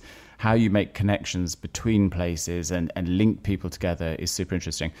 because how you make connections between places and link people together is super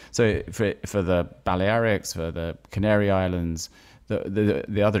interesting. So for the Balearics, for the Canary Islands,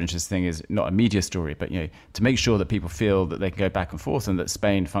 the other interesting thing is not a media story, but to make sure that people feel that they can go back and forth and that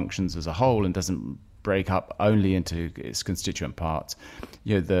Spain functions as a whole and doesn't break up only into its constituent parts.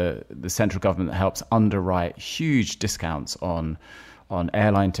 The central government helps underwrite huge discounts on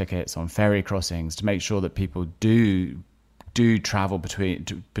airline tickets, on ferry crossings, to make sure that people do travel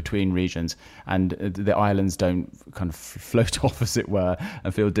between regions, and the islands don't kind of float off, as it were,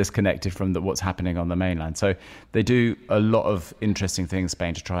 and feel disconnected from what's happening on the mainland. So they do a lot of interesting things,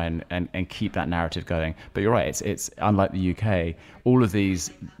 Spain, to try and keep that narrative going. But you're right, it's unlike the UK. All of these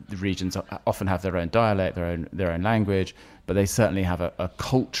regions often have their own dialect, their own language, but they certainly have a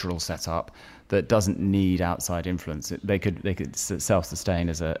cultural setup that doesn't need outside influence. They could self-sustain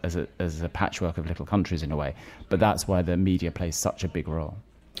as a patchwork of little countries in a way, but that's why the media plays such a big role.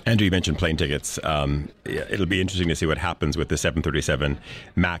 Andrew, you mentioned plane tickets. It'll be interesting to see what happens with the 737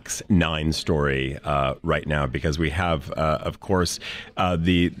 MAX 9 story right now, because we have, of course,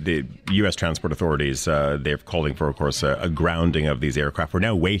 the U.S. transport authorities, they're calling for, of course, a grounding of these aircraft. We're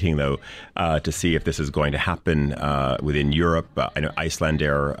now waiting, though, to see if this is going to happen within Europe. I know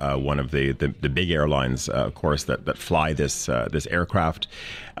Icelandair, one of the big airlines, of course, that fly this aircraft.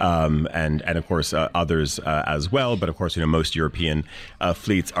 And of course, others as well. But of course, most European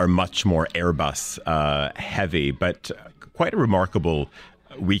fleets are much more Airbus heavy, but quite a remarkable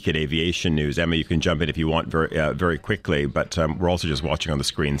week in aviation news. Emma, you can jump in if you want very quickly, but we're also just watching on the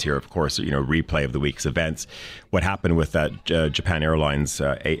screens here, of course, replay of the week's events. What happened with that Japan Airlines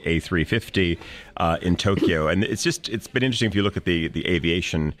A350 in Tokyo. And it's been interesting if you look at the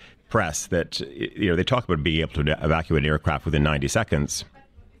aviation press that, they talk about being able to evacuate an aircraft within 90 seconds.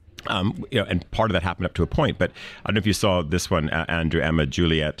 And part of that happened up to a point. But I don't know if you saw this one, Andrew, Emma,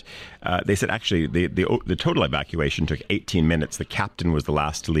 Juliet. They said actually the total evacuation took 18 minutes. The captain was the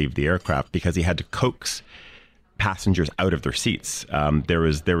last to leave the aircraft because he had to coax passengers out of their seats. There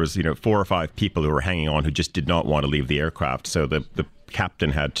was 4 or 5 people who were hanging on who just did not want to leave the aircraft. So the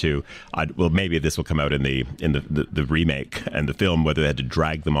captain had to. Maybe this will come out in the remake and the film, whether they had to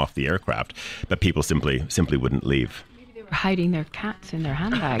drag them off the aircraft, but people simply wouldn't leave. Hiding their cats in their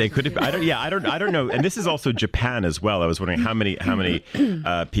handbags. They could have. I don't know. And this is also Japan as well. I was wondering how many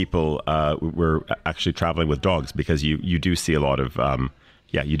people were actually traveling with dogs, because you do see a lot of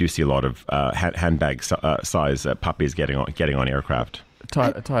handbag size puppies getting on aircraft.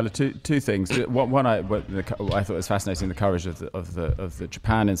 Tyler, two things. One, I thought was fascinating. The coverage of the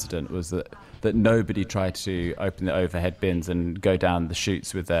Japan incident was that nobody tried to open the overhead bins and go down the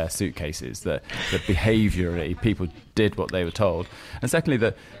chutes with their suitcases. That behaviourally people did what they were told. And secondly,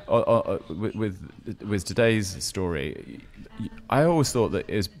 with today's story, I always thought that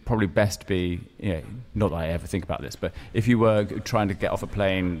it was probably best to be, not that I ever think about this, but if you were trying to get off a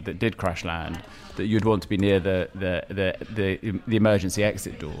plane that did crash land, that you'd want to be near the emergency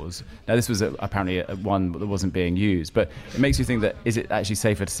exit doors. Now, this was apparently one that wasn't being used, but it makes you think that is it actually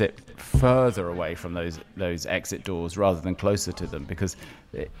safer to sit further away from those exit doors rather than closer to them? Because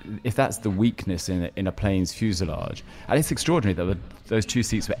if that's the weakness in a plane's fuselage, and it's extraordinary that those 2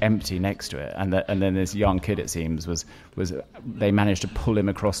 seats were empty next to it, and then this young kid, it seems, was they managed to pull him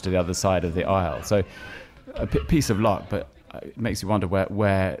across to the other side of the aisle. So a piece of luck, but it makes you wonder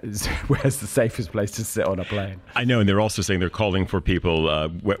where's the safest place to sit on a plane. I know, and they're also saying they're calling for people,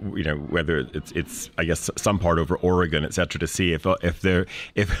 whether it's I guess some part over Oregon, etc., to see if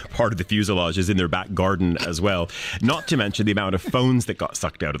part of the fuselage is in their back garden as well. Not to mention the amount of phones that got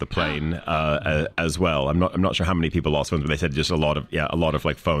sucked out of the plane as well. I'm not sure how many people lost phones, but they said just a lot of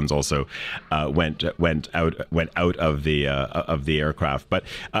like phones also went out of the aircraft. But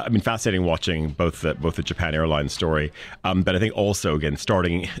fascinating watching both the Japan Airlines story. But I think also, again,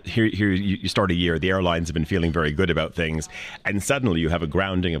 starting here you start a year, the airlines have been feeling very good about things. And suddenly you have a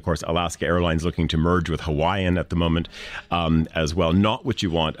grounding. Of course, Alaska Airlines looking to merge with Hawaiian at the moment as well. Not what you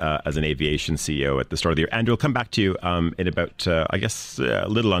want as an aviation CEO at the start of the year. And we'll come back to you in about, I guess, a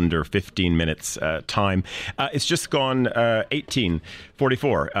little under 15 minutes time. It's just gone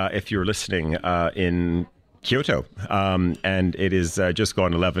 18:44 if you're listening in Kyoto, and it is just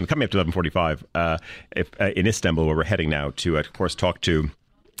gone 11, coming up to 11:45 in Istanbul, where we're heading now to, of course, talk to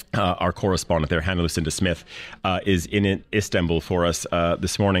our correspondent there, Hannah Lucinda Smith, is in Istanbul for us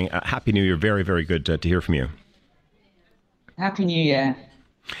this morning. Happy New Year. Very, very good to hear from you. Happy New Year.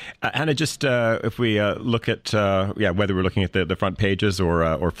 Hannah, just if we look at whether we're looking at the front pages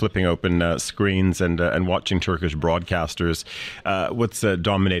or flipping open screens and watching Turkish broadcasters, what's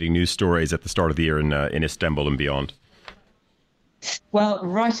dominating news stories at the start of the year in Istanbul and beyond? Well,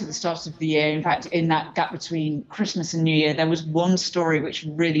 right at the start of the year, in fact, in that gap between Christmas and New Year, there was one story which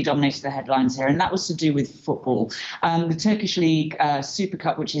really dominated the headlines here, and that was to do with football. The Turkish League Super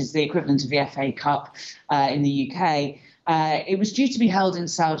Cup, which is the equivalent of the FA Cup in the UK, it was due to be held in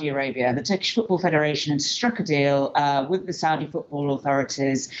Saudi Arabia. The Turkish Football Federation had struck a deal with the Saudi football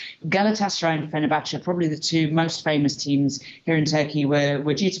authorities. Galatasaray and Fenerbahce, probably the two most famous teams here in Turkey,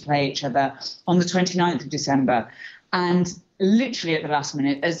 were due to play each other on the 29th of December. And literally at the last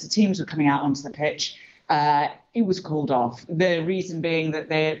minute, as the teams were coming out onto the pitch, it was called off. The reason being that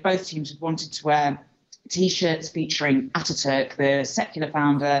both teams had wanted to wear T-shirts featuring Ataturk, the secular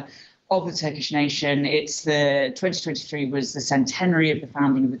founder of the Turkish nation. It's 2023 was the centenary of the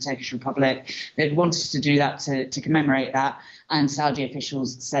founding of the Turkish Republic. They'd wanted to do that to commemorate that. And Saudi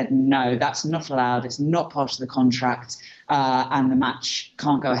officials said, no, that's not allowed. It's not part of the contract. And the match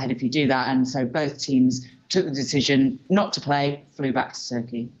can't go ahead if you do that. And so both teams took the decision not to play, flew back to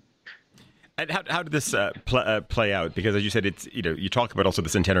Turkey. And how did this play out? Because as you said, it's you talk about also the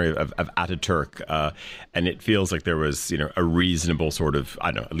centenary of Ataturk, and it feels like there was a reasonable sort of,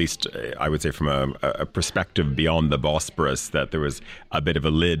 I don't know, at least I would say from a perspective beyond the Bosporus, that there was a bit of a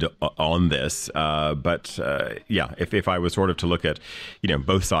lid on this. But if I was sort of to look at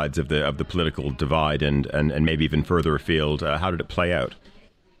both sides of the political divide and maybe even further afield, how did it play out?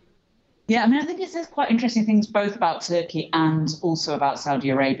 Yeah, I mean, I think it says quite interesting things both about Turkey and also about Saudi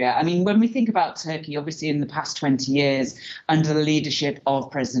Arabia. I mean, when we think about Turkey, obviously in the past 20 years, under the leadership of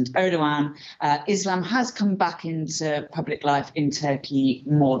President Erdogan, Islam has come back into public life in Turkey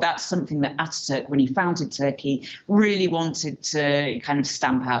more. That's something that Ataturk, when he founded Turkey, really wanted to kind of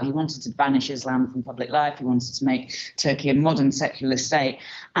stamp out. He wanted to banish Islam from public life. He wanted to make Turkey a modern secular state.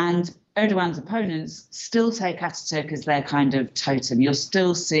 And Erdogan's opponents still take Ataturk as their kind of totem. You'll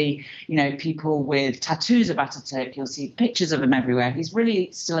still see, people with tattoos of Ataturk. You'll see pictures of him everywhere. He's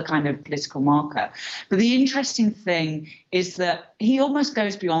really still a kind of political marker. But the interesting thing is that he almost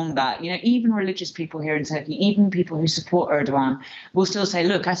goes beyond that. Even religious people here in Turkey, even people who support Erdogan, will still say,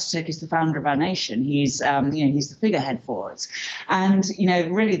 look, Ataturk is the founder of our nation. He's the figurehead for us. And,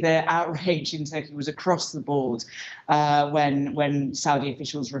 really the outrage in Turkey was across the board when Saudi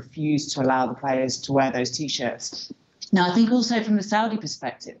officials refused to allow the players to wear those T-shirts. Now, I think also from the Saudi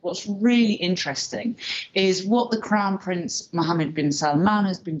perspective, what's really interesting is what the Crown Prince Mohammed bin Salman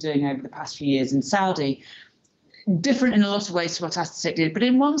has been doing over the past few years in Saudi. Different in a lot of ways to what Ataturk did, but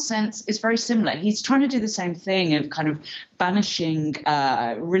in one sense, it's very similar. He's trying to do the same thing of kind of banishing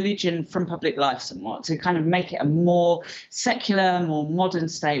religion from public life somewhat, to kind of make it a more secular, more modern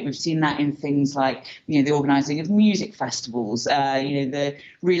state. We've seen that in things like, the organising of music festivals, the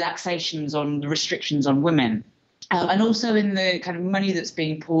relaxations on the restrictions on women. And also in the kind of money that's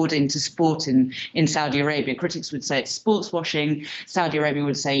being poured into sport in Saudi Arabia. Critics would say it's sports washing. Saudi Arabia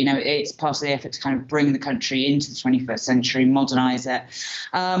would say, it's part of the effort to kind of bring the country into the 21st century, modernise it.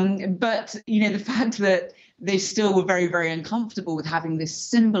 But, the fact that they still were very, very uncomfortable with having this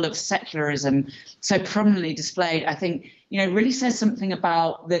symbol of secularism so prominently displayed, I think, really says something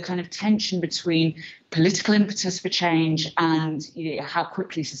about the kind of tension between political impetus for change and how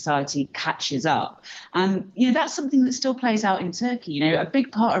quickly society catches up. And, that's something that still plays out in Turkey. A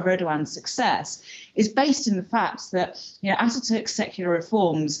big part of Erdogan's success is based in the fact that, Ataturk's secular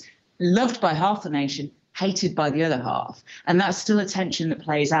reforms, loved by half the nation, hated by the other half. And that's still a tension that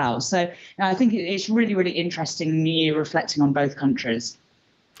plays out. So I think it's really, really interesting reflecting on both countries.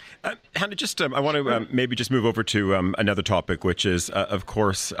 Hannah, I want to maybe just move over to another topic, which is, of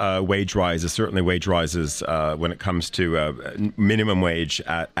course, wage rises, certainly wage rises when it comes to minimum wage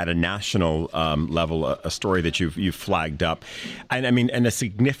at a national level, a story that you've flagged up. And I mean, and a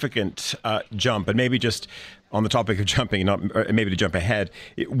significant jump, and maybe just on the topic of jumping, maybe to jump ahead,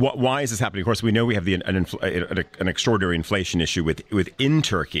 why is this happening? Of course, we know we have an extraordinary inflation issue within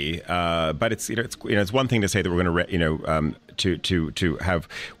Turkey, but it's one thing to say that we're going to to have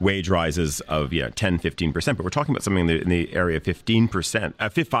wage rises of 10-15%, but we're talking about something in the area of 15%,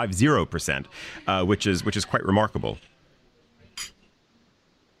 50%, which is quite remarkable.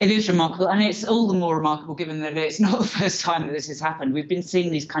 It is remarkable, and it's all the more remarkable given that it's not the first time that this has happened. We've been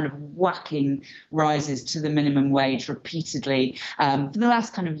seeing these kind of whacking rises to the minimum wage repeatedly for the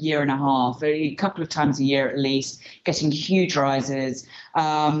last kind of year and a half, a couple of times a year at least, getting huge rises.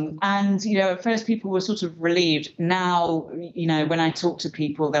 And, at first people were sort of relieved. Now, when I talk to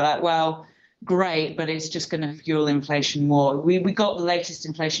people, they're like, well, great, but it's just going to fuel inflation more. We got the latest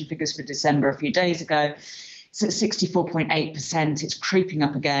inflation figures for December a few days ago. It's at 64.8%. It's creeping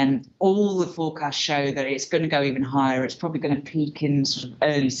up again. All the forecasts show that it's going to go even higher. It's probably going to peak in sort of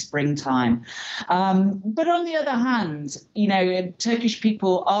early springtime. But on the other hand, Turkish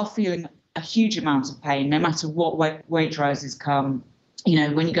people are feeling a huge amount of pain, no matter what wage rises come.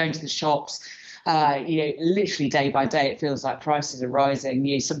 When you go into the shops, literally day by day, it feels like prices are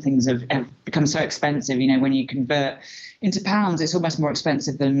rising. Some things have become so expensive. When you convert into pounds, it's almost more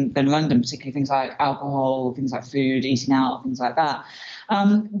expensive than London, particularly things like alcohol, things like food, eating out, things like that.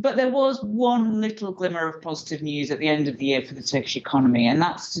 But there was one little glimmer of positive news at the end of the year for the Turkish economy, and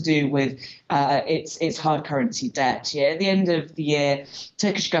that's to do with its hard currency debt. At the end of the year,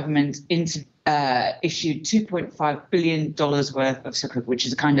 Turkish government issued $2.5 billion worth of sukuk, which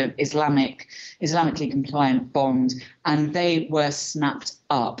is a kind of Islamically compliant bond, and they were snapped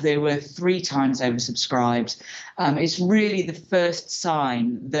up. They were 3 times oversubscribed. It's really the first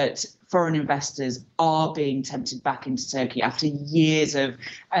sign that foreign investors are being tempted back into Turkey after years of,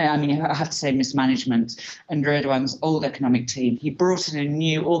 I have to say, mismanagement under Erdogan's old economic team. He brought in a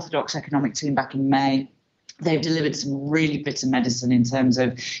new orthodox economic team back in May. They've delivered some really bitter medicine in terms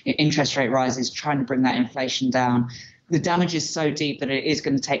of interest rate rises, trying to bring that inflation down. The damage is so deep that it is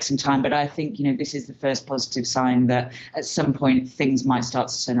going to take some time. But I think, this is the first positive sign that at some point things might start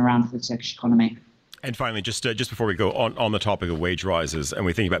to turn around for the Turkish economy. And finally, just before we go on the topic of wage rises, and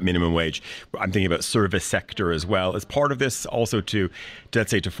we think about minimum wage, I'm thinking about service sector as well. As part of this, also to let's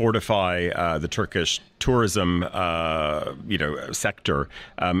say, to fortify the Turkish tourism, sector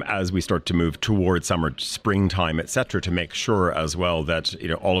as we start to move towards summer, springtime, etc., to make sure as well that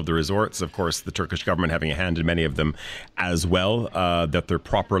all of the resorts, of course, the Turkish government having a hand in many of them as well, that they're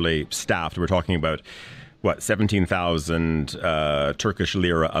properly staffed. We're talking about 17,000 Turkish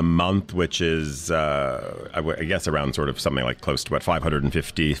lira a month, which is, I guess, around sort of something like close to $550,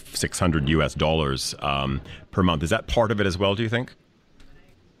 $600 per month. Is that part of it as well, do you think?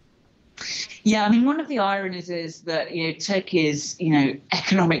 Yeah, one of the ironies is that, Turkey's,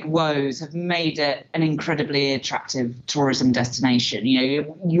 economic woes have made it an incredibly attractive tourism destination.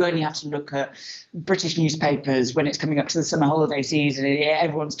 You only have to look at British newspapers when it's coming up to the summer holiday season.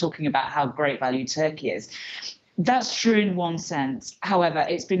 Everyone's talking about how great value Turkey is. That's true in one sense. However,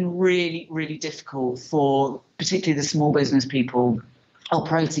 it's been really, really difficult for particularly the small business people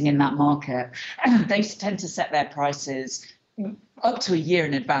operating in that market. They tend to set their prices up to a year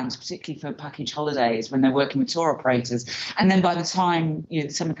in advance, particularly for package holidays when they're working with tour operators. And then by the time the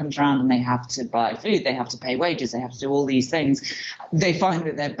summer comes around and they have to buy food, they have to pay wages, they have to do all these things, they find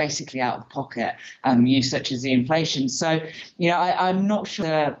that they're basically out of pocket, such as the inflation. So, I'm not sure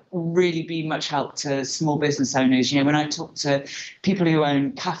there will really be much help to small business owners. When I talk to people who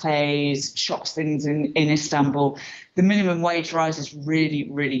own cafes, shops, things in Istanbul, the minimum wage rises really,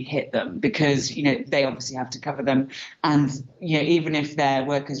 really hit them because, they obviously have to cover them. And, even if their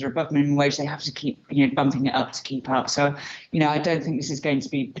workers are above minimum wage, they have to keep, bumping it up to keep up. So, I don't think this is going to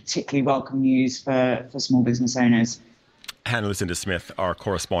be particularly welcome news for small business owners. Hannah Lucinda Smith, our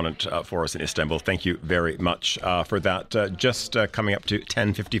correspondent for us in Istanbul. Thank you very much for that. Just coming up to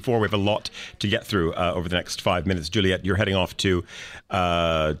 10:54, we have a lot to get through over the next 5 minutes. Juliet, you're heading off to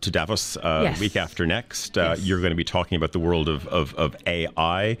Davos yes. week after next. Yes. You're going to be talking about the world of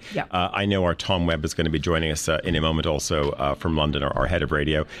AI. Yep. I know our Tom Webb is going to be joining us in a moment also from London, our head of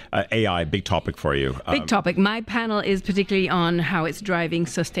radio. AI, big topic for you. Big topic. My panel is particularly on how it's driving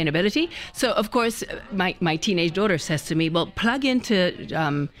sustainability. So, of course, my teenage daughter says to me, well, plug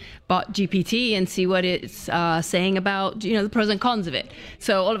into Bot GPT and see what it's saying about, the pros and cons of it.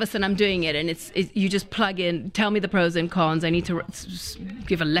 So all of a sudden I'm doing it, and you just plug in, tell me the pros and cons. I need to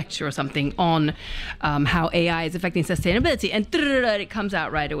give a lecture or something on how AI is affecting sustainability, and it comes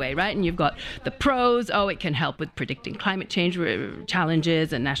out right away, right? And you've got the pros. Oh, it can help with predicting climate change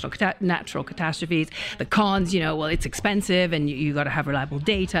challenges and natural catastrophes. The cons, well, it's expensive, and you got to have reliable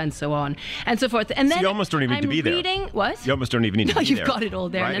data, and so on and so forth. And then so you almost don't even need to be there. What? You almost don't even need to be there. No, you've got it all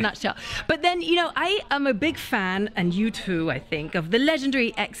there in a nutshell. But then, I am a big fan, and you too, I think, of the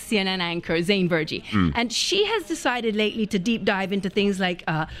legendary ex-CNN anchor Zain Verjee. And she has decided lately to deep dive into things like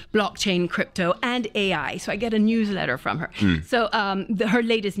blockchain, crypto, and AI. So I get a newsletter from her. So her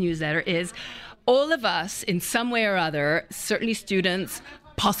latest newsletter is all of us, in some way or other, certainly students,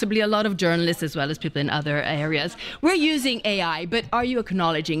 possibly a lot of journalists as well as people in other areas, we're using AI, but are you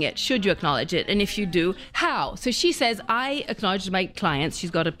acknowledging it? Should you acknowledge it? And if you do, how? So she says, I acknowledge my clients.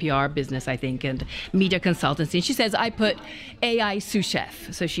 She's got a PR business, I think, and media consultancy. And she says, I put AI sous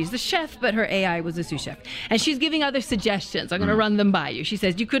chef. So she's the chef, but her AI was a sous chef. And she's giving other suggestions. I'm going to run them by you. She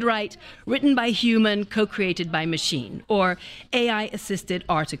says, you could write written by human, co-created by machine, or AI-assisted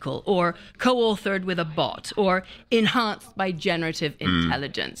article, or co-authored with a bot, or enhanced by generative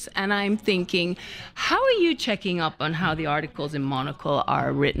intelligence. And I'm thinking, how are you checking up on how the articles in Monocle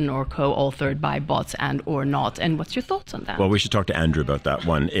are written or co-authored by bots and or not? And what's your thoughts on that? Well, we should talk to Andrew about that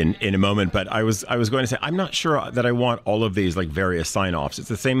one in a moment. But I was going to say, I'm not sure that I want all of these like various sign-offs. It's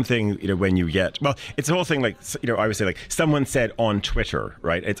the same thing, when you get, well, it's the whole thing like, I would say like someone said on Twitter,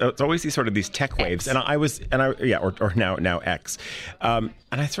 right? It's always these sort of these tech waves. And or now X. And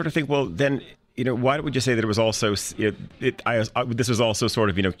I sort of think, well, then, why would you say that it was also, this was also sort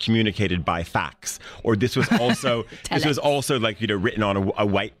of, communicated by fax, or this was also, like, written on a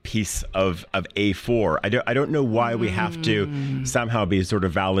white piece of A4. I don't know why we have to somehow be sort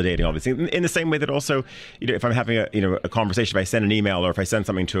of validating all these things. In the same way that also, if I'm having a conversation, if I send an email or if I send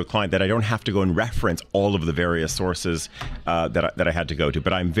something to a client, that I don't have to go and reference all of the various sources that I had to go to.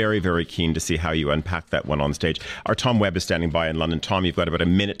 But I'm very, very keen to see how you unpack that one on stage. Our Tom Webb is standing by in London. Tom, you've got about a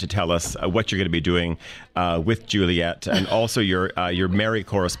minute to tell us what you're going to be doing with Juliet, and also your merry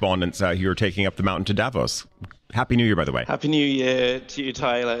correspondence who you're taking up the mountain to Davos. Happy New Year, by the way. Happy New Year to you,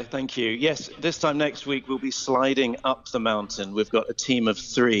 Tyler. Thank you. Yes, this time next week, we'll be sliding up the mountain. We've got a team of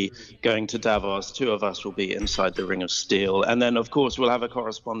 3 going to Davos. 2 of us will be inside the Ring of Steel. And then, of course, we'll have a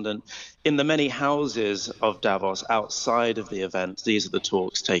correspondent in the many houses of Davos outside of the event. These are the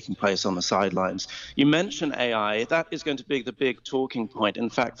talks taking place on the sidelines. You mentioned AI. That is going to be the big talking point. In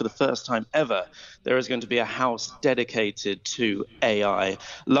fact, for the first time ever, there is going to be a house dedicated to AI.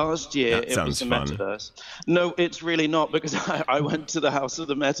 Last year, it was the metaverse. No, it's really not, because I went to the House of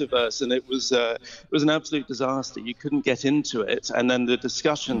the Metaverse, and it was an absolute disaster. You couldn't get into it, and then the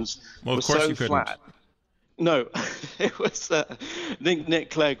discussions were so flat. No, it was. I think Nick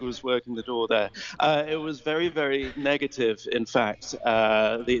Clegg was working the door there. It was very, very negative. In fact,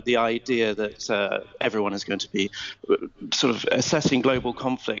 the idea that everyone is going to be sort of assessing global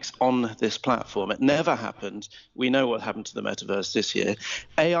conflicts on this platform. It never happened. We know what happened to the metaverse this year.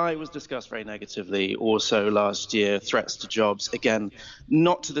 AI was discussed very negatively. Also last year, threats to jobs. Again,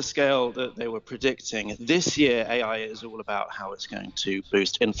 not to the scale that they were predicting. This year, AI is all about how it's going to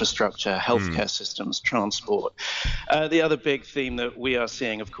boost infrastructure, healthcare systems, transport. The other big theme that we are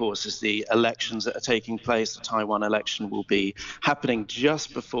seeing, of course, is the elections that are taking place. The Taiwan election will be happening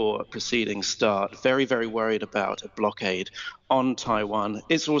just before proceedings start. Very, very worried about a blockade on Taiwan.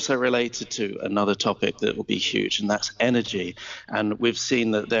 It's also related to another topic that will be huge, and that's energy. And we've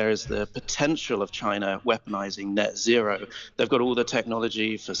seen that there is the potential of China weaponizing net zero. They've got all the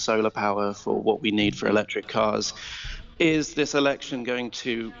technology for solar power, for what we need for electric cars. Is this election going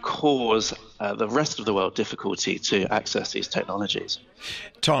to cause the rest of the world difficulty to access these technologies?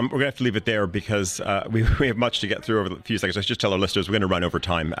 Tom, we're going to have to leave it there because we have much to get through over a few seconds. I should just tell our listeners we're going to run over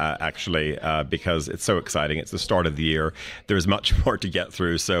time, because it's so exciting. It's the start of the year. There's much more to get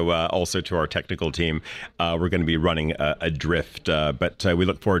through. So also to our technical team, we're going to be running adrift. But we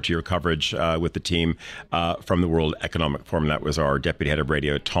look forward to your coverage with the team from the World Economic Forum. That was our Deputy Head of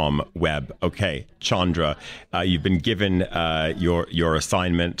Radio, Tom Webb. Okay, Chandra, you've been given your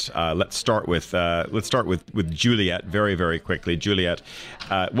assignment. Let's start with with Juliet very, very quickly. Juliet,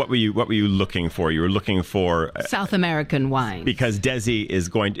 what were you looking for? You were looking for South American wine, because Desi is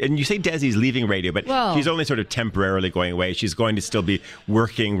going to, and you say Desi's leaving radio, but she's only sort of temporarily going away. She's going to still be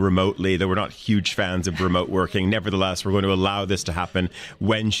working remotely, though we're not huge fans of remote working. Nevertheless, we're going to allow this to happen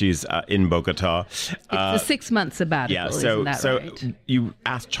when she's in Bogota. It's a 6-month sabbatical. Yeah, isn't that right? You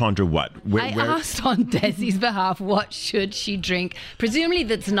asked Chandra what? I asked on Desi's behalf, what should she drink? Presumably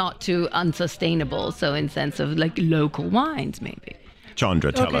that's not too unsustainable. So in sense of like local wines, maybe.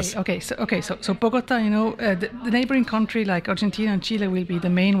 Chandra, tell us. So Bogota, the neighboring country like Argentina and Chile will be the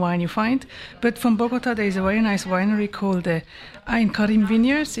main wine you find. But from Bogota, there is a very nice winery called Ain Karim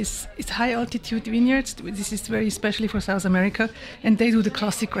Vineyards. It's high altitude vineyards. This is very especially for South America, and they do the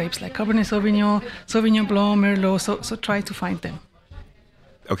classic grapes like Cabernet Sauvignon, Sauvignon Blanc, Merlot. So try to find them.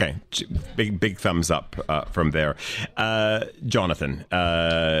 Okay, big thumbs up from there. Jonathan,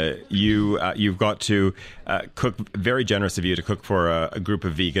 you've got to cook. Very generous of you to cook for a group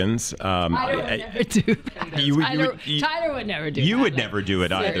of vegans. I would never do that. Tyler would never do that. You would never do it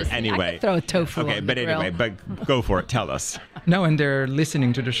Seriously, either. Anyway, I could throw a tofu. Okay, on but the anyway, grill. but go for it. Tell us. No, and they're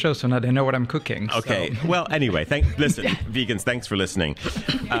listening to the show, so now they know what I'm cooking. Okay. So. Well, anyway, listen, vegans, thanks for listening.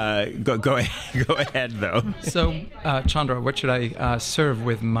 Go ahead, though. So, Chandra, what should I serve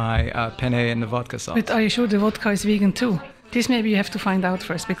with my penne and the vodka sauce? But are you sure the vodka is vegan too? This maybe you have to find out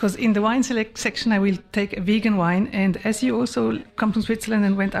first, because in the wine select section I will take a vegan wine, and as you also come from Switzerland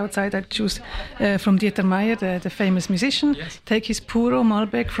and went outside, I choose from Dieter Meier, the famous musician. Yes. Take his Puro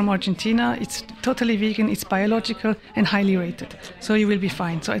Malbec from Argentina. It's totally vegan, it's biological and highly rated, so you will be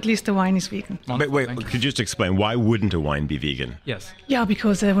fine. So at least the wine is vegan. But wait, could you just explain, why wouldn't a wine be vegan? Yes. Yeah,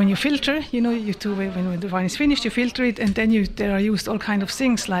 because when you filter, when the wine is finished, you filter it, and then there are used all kind of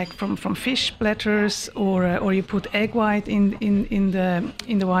things like from fish platters, or you put egg white in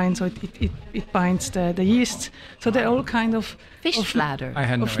the wine, so it binds the yeast. So there are all kind of Fish bladder. I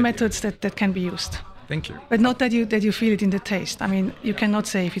had no idea. methods that can be used. Thank you. But not that you feel it in the taste. I mean, you cannot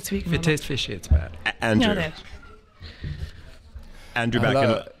say if it's vegan. If it tastes fishy, it's bad. Andrew. Yeah, Andrew back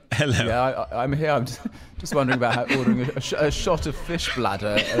in. Hello. Yeah, I'm here. I'm just wondering about ordering a shot of fish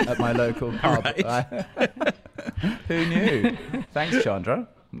bladder at my local pub. Right. Who knew? Thanks, Chandra.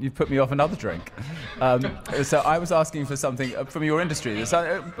 You've put me off another drink. So I was asking for something from your industry. It's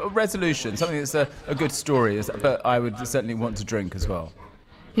a resolution, something that's a good story, but I would certainly want to drink as well.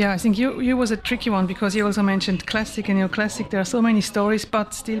 Yeah, I think you was a tricky one, because you also mentioned classic, and your classic, there are so many stories,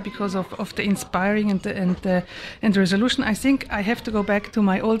 but still because of the inspiring and the resolution, I think I have to go back to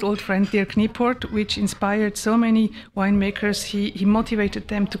my old friend Dirk Niepoort, which inspired so many winemakers. He motivated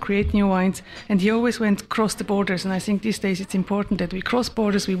them to create new wines, and he always went across the borders. And I think these days it's important that we cross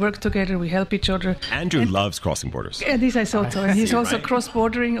borders, we work together, we help each other. Andrew loves crossing borders. Yeah, this I thought so. And he's also right.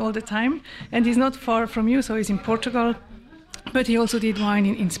 cross-bordering all the time, and he's not far from you, so he's in Portugal. But he also did wine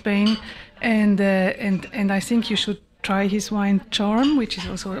in Spain, and I think you should try his wine Charm, which is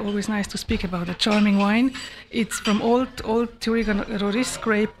also always nice to speak about, a charming wine. It's from old Zürich Roriz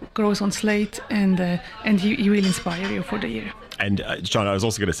grape, grows on slate, and he will inspire you for the year. And John, I was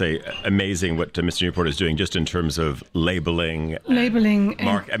also going to say, amazing what Mr. Newport is doing just in terms of labeling.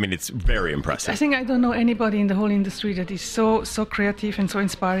 I mean, it's very impressive. I think I don't know anybody in the whole industry that is so creative and so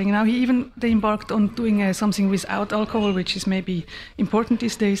inspiring. Now they embarked on doing something without alcohol, which is maybe important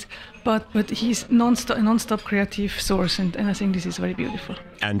these days. But he's a non-stop creative source, and I think this is very beautiful.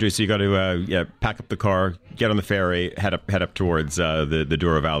 Andrew, so you got to pack up the car, get on the ferry, head up towards the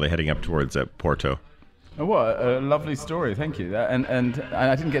Douro Valley, heading up towards Porto. Oh, what a lovely story! Thank you. And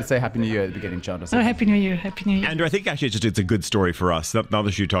I didn't get to say Happy New Year at the beginning, Chandra. So. Oh, Happy New Year! Happy New Year! Andrew, I think actually it's a good story for us. Not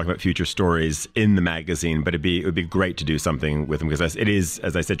that you're talking about future stories in the magazine, but it would be great to do something with them, because it is,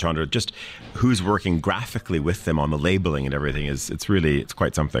 as I said, Chandra, just who's working graphically with them on the labeling and everything it's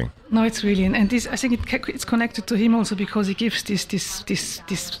quite something. No, it's really, and this, I think it's connected to him also, because he gives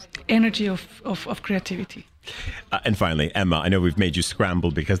this energy of creativity. And finally, Emma, I know we've made you scramble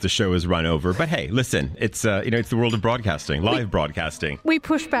because the show has run over, but hey, listen, it's it's the world of broadcasting, live broadcasting. We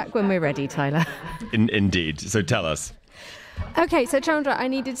push back when we're ready, Tyler. Indeed. So tell us. Okay, so Chandra, I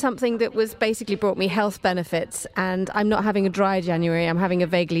needed something that was basically brought me health benefits, and I'm not having a dry January, I'm having a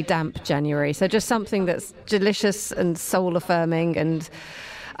vaguely damp January. So just something that's delicious and soul affirming, and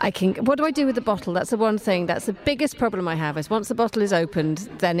what do I do with the bottle? That's the one thing. That's the biggest problem I have, is once the bottle is opened,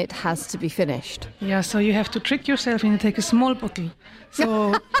 then it has to be finished. Yeah, so you have to trick yourself and you take a small bottle.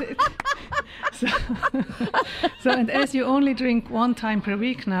 So, and as you only drink one time per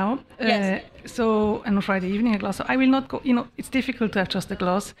week now, yes. So, and on Friday evening a glass. So I will not go, it's difficult to have just a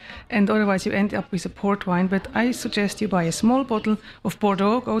glass, and otherwise you end up with a port wine. But I suggest you buy a small bottle of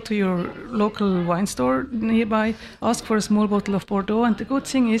Bordeaux, go to your local wine store nearby, ask for a small bottle of Bordeaux. And the good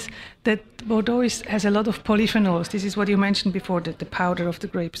thing is that Bordeaux has a lot of polyphenols. This is what you mentioned before, the powder of the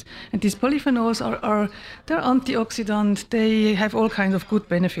grapes. And these polyphenols they're antioxidant, they have all kinds of good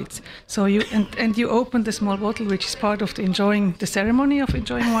benefits. So you open the small bottle, which is part of the ceremony of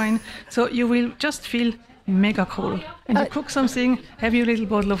enjoying wine. So you will just feel mega cool. And you cook something, have your little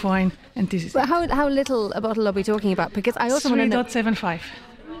bottle of wine, and this is. But how little a bottle are we talking about? Because I also want to know. 3.75.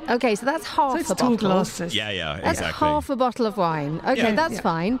 Okay, so that's half a bottle. 2 glasses. Yeah, that's exactly. half a bottle of wine. Okay, that's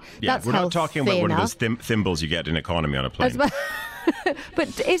fine. Yeah, that's we're not talking about one of those enough. thimbles you get in economy on a plane.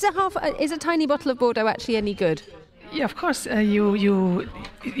 But is a tiny bottle of Bordeaux actually any good? Yeah, of course. Every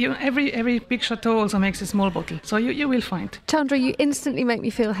big chateau also makes a small bottle, so you will find. Chandra, you instantly make me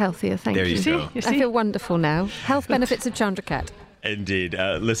feel healthier. Thank you. There you go. You see? I feel wonderful now. Health benefits of Chandra Cat. Indeed.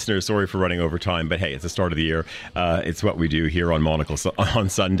 Listeners, sorry for running over time, but hey, it's the start of the year. It's what we do here on Monocle on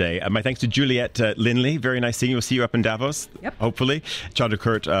Sunday. My thanks to Juliette Linley. Very nice seeing you. We'll see you up in Davos, hopefully. Chandra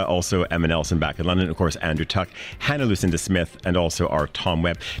Kurt, also Emma Nelson back in London. Of course, Andrew Tuck, Hannah Lucinda Smith, and also our Tom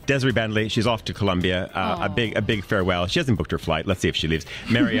Webb. Desiree Bandley, she's off to Colombia. A big farewell. She hasn't booked her flight. Let's see if she leaves.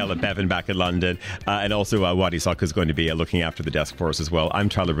 Mariella Bevan back in London. And also Wadi Saka is going to be looking after the desk for us as well. I'm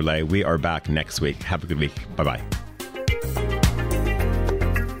Tyler Relay. We are back next week. Have a good week. Bye-bye.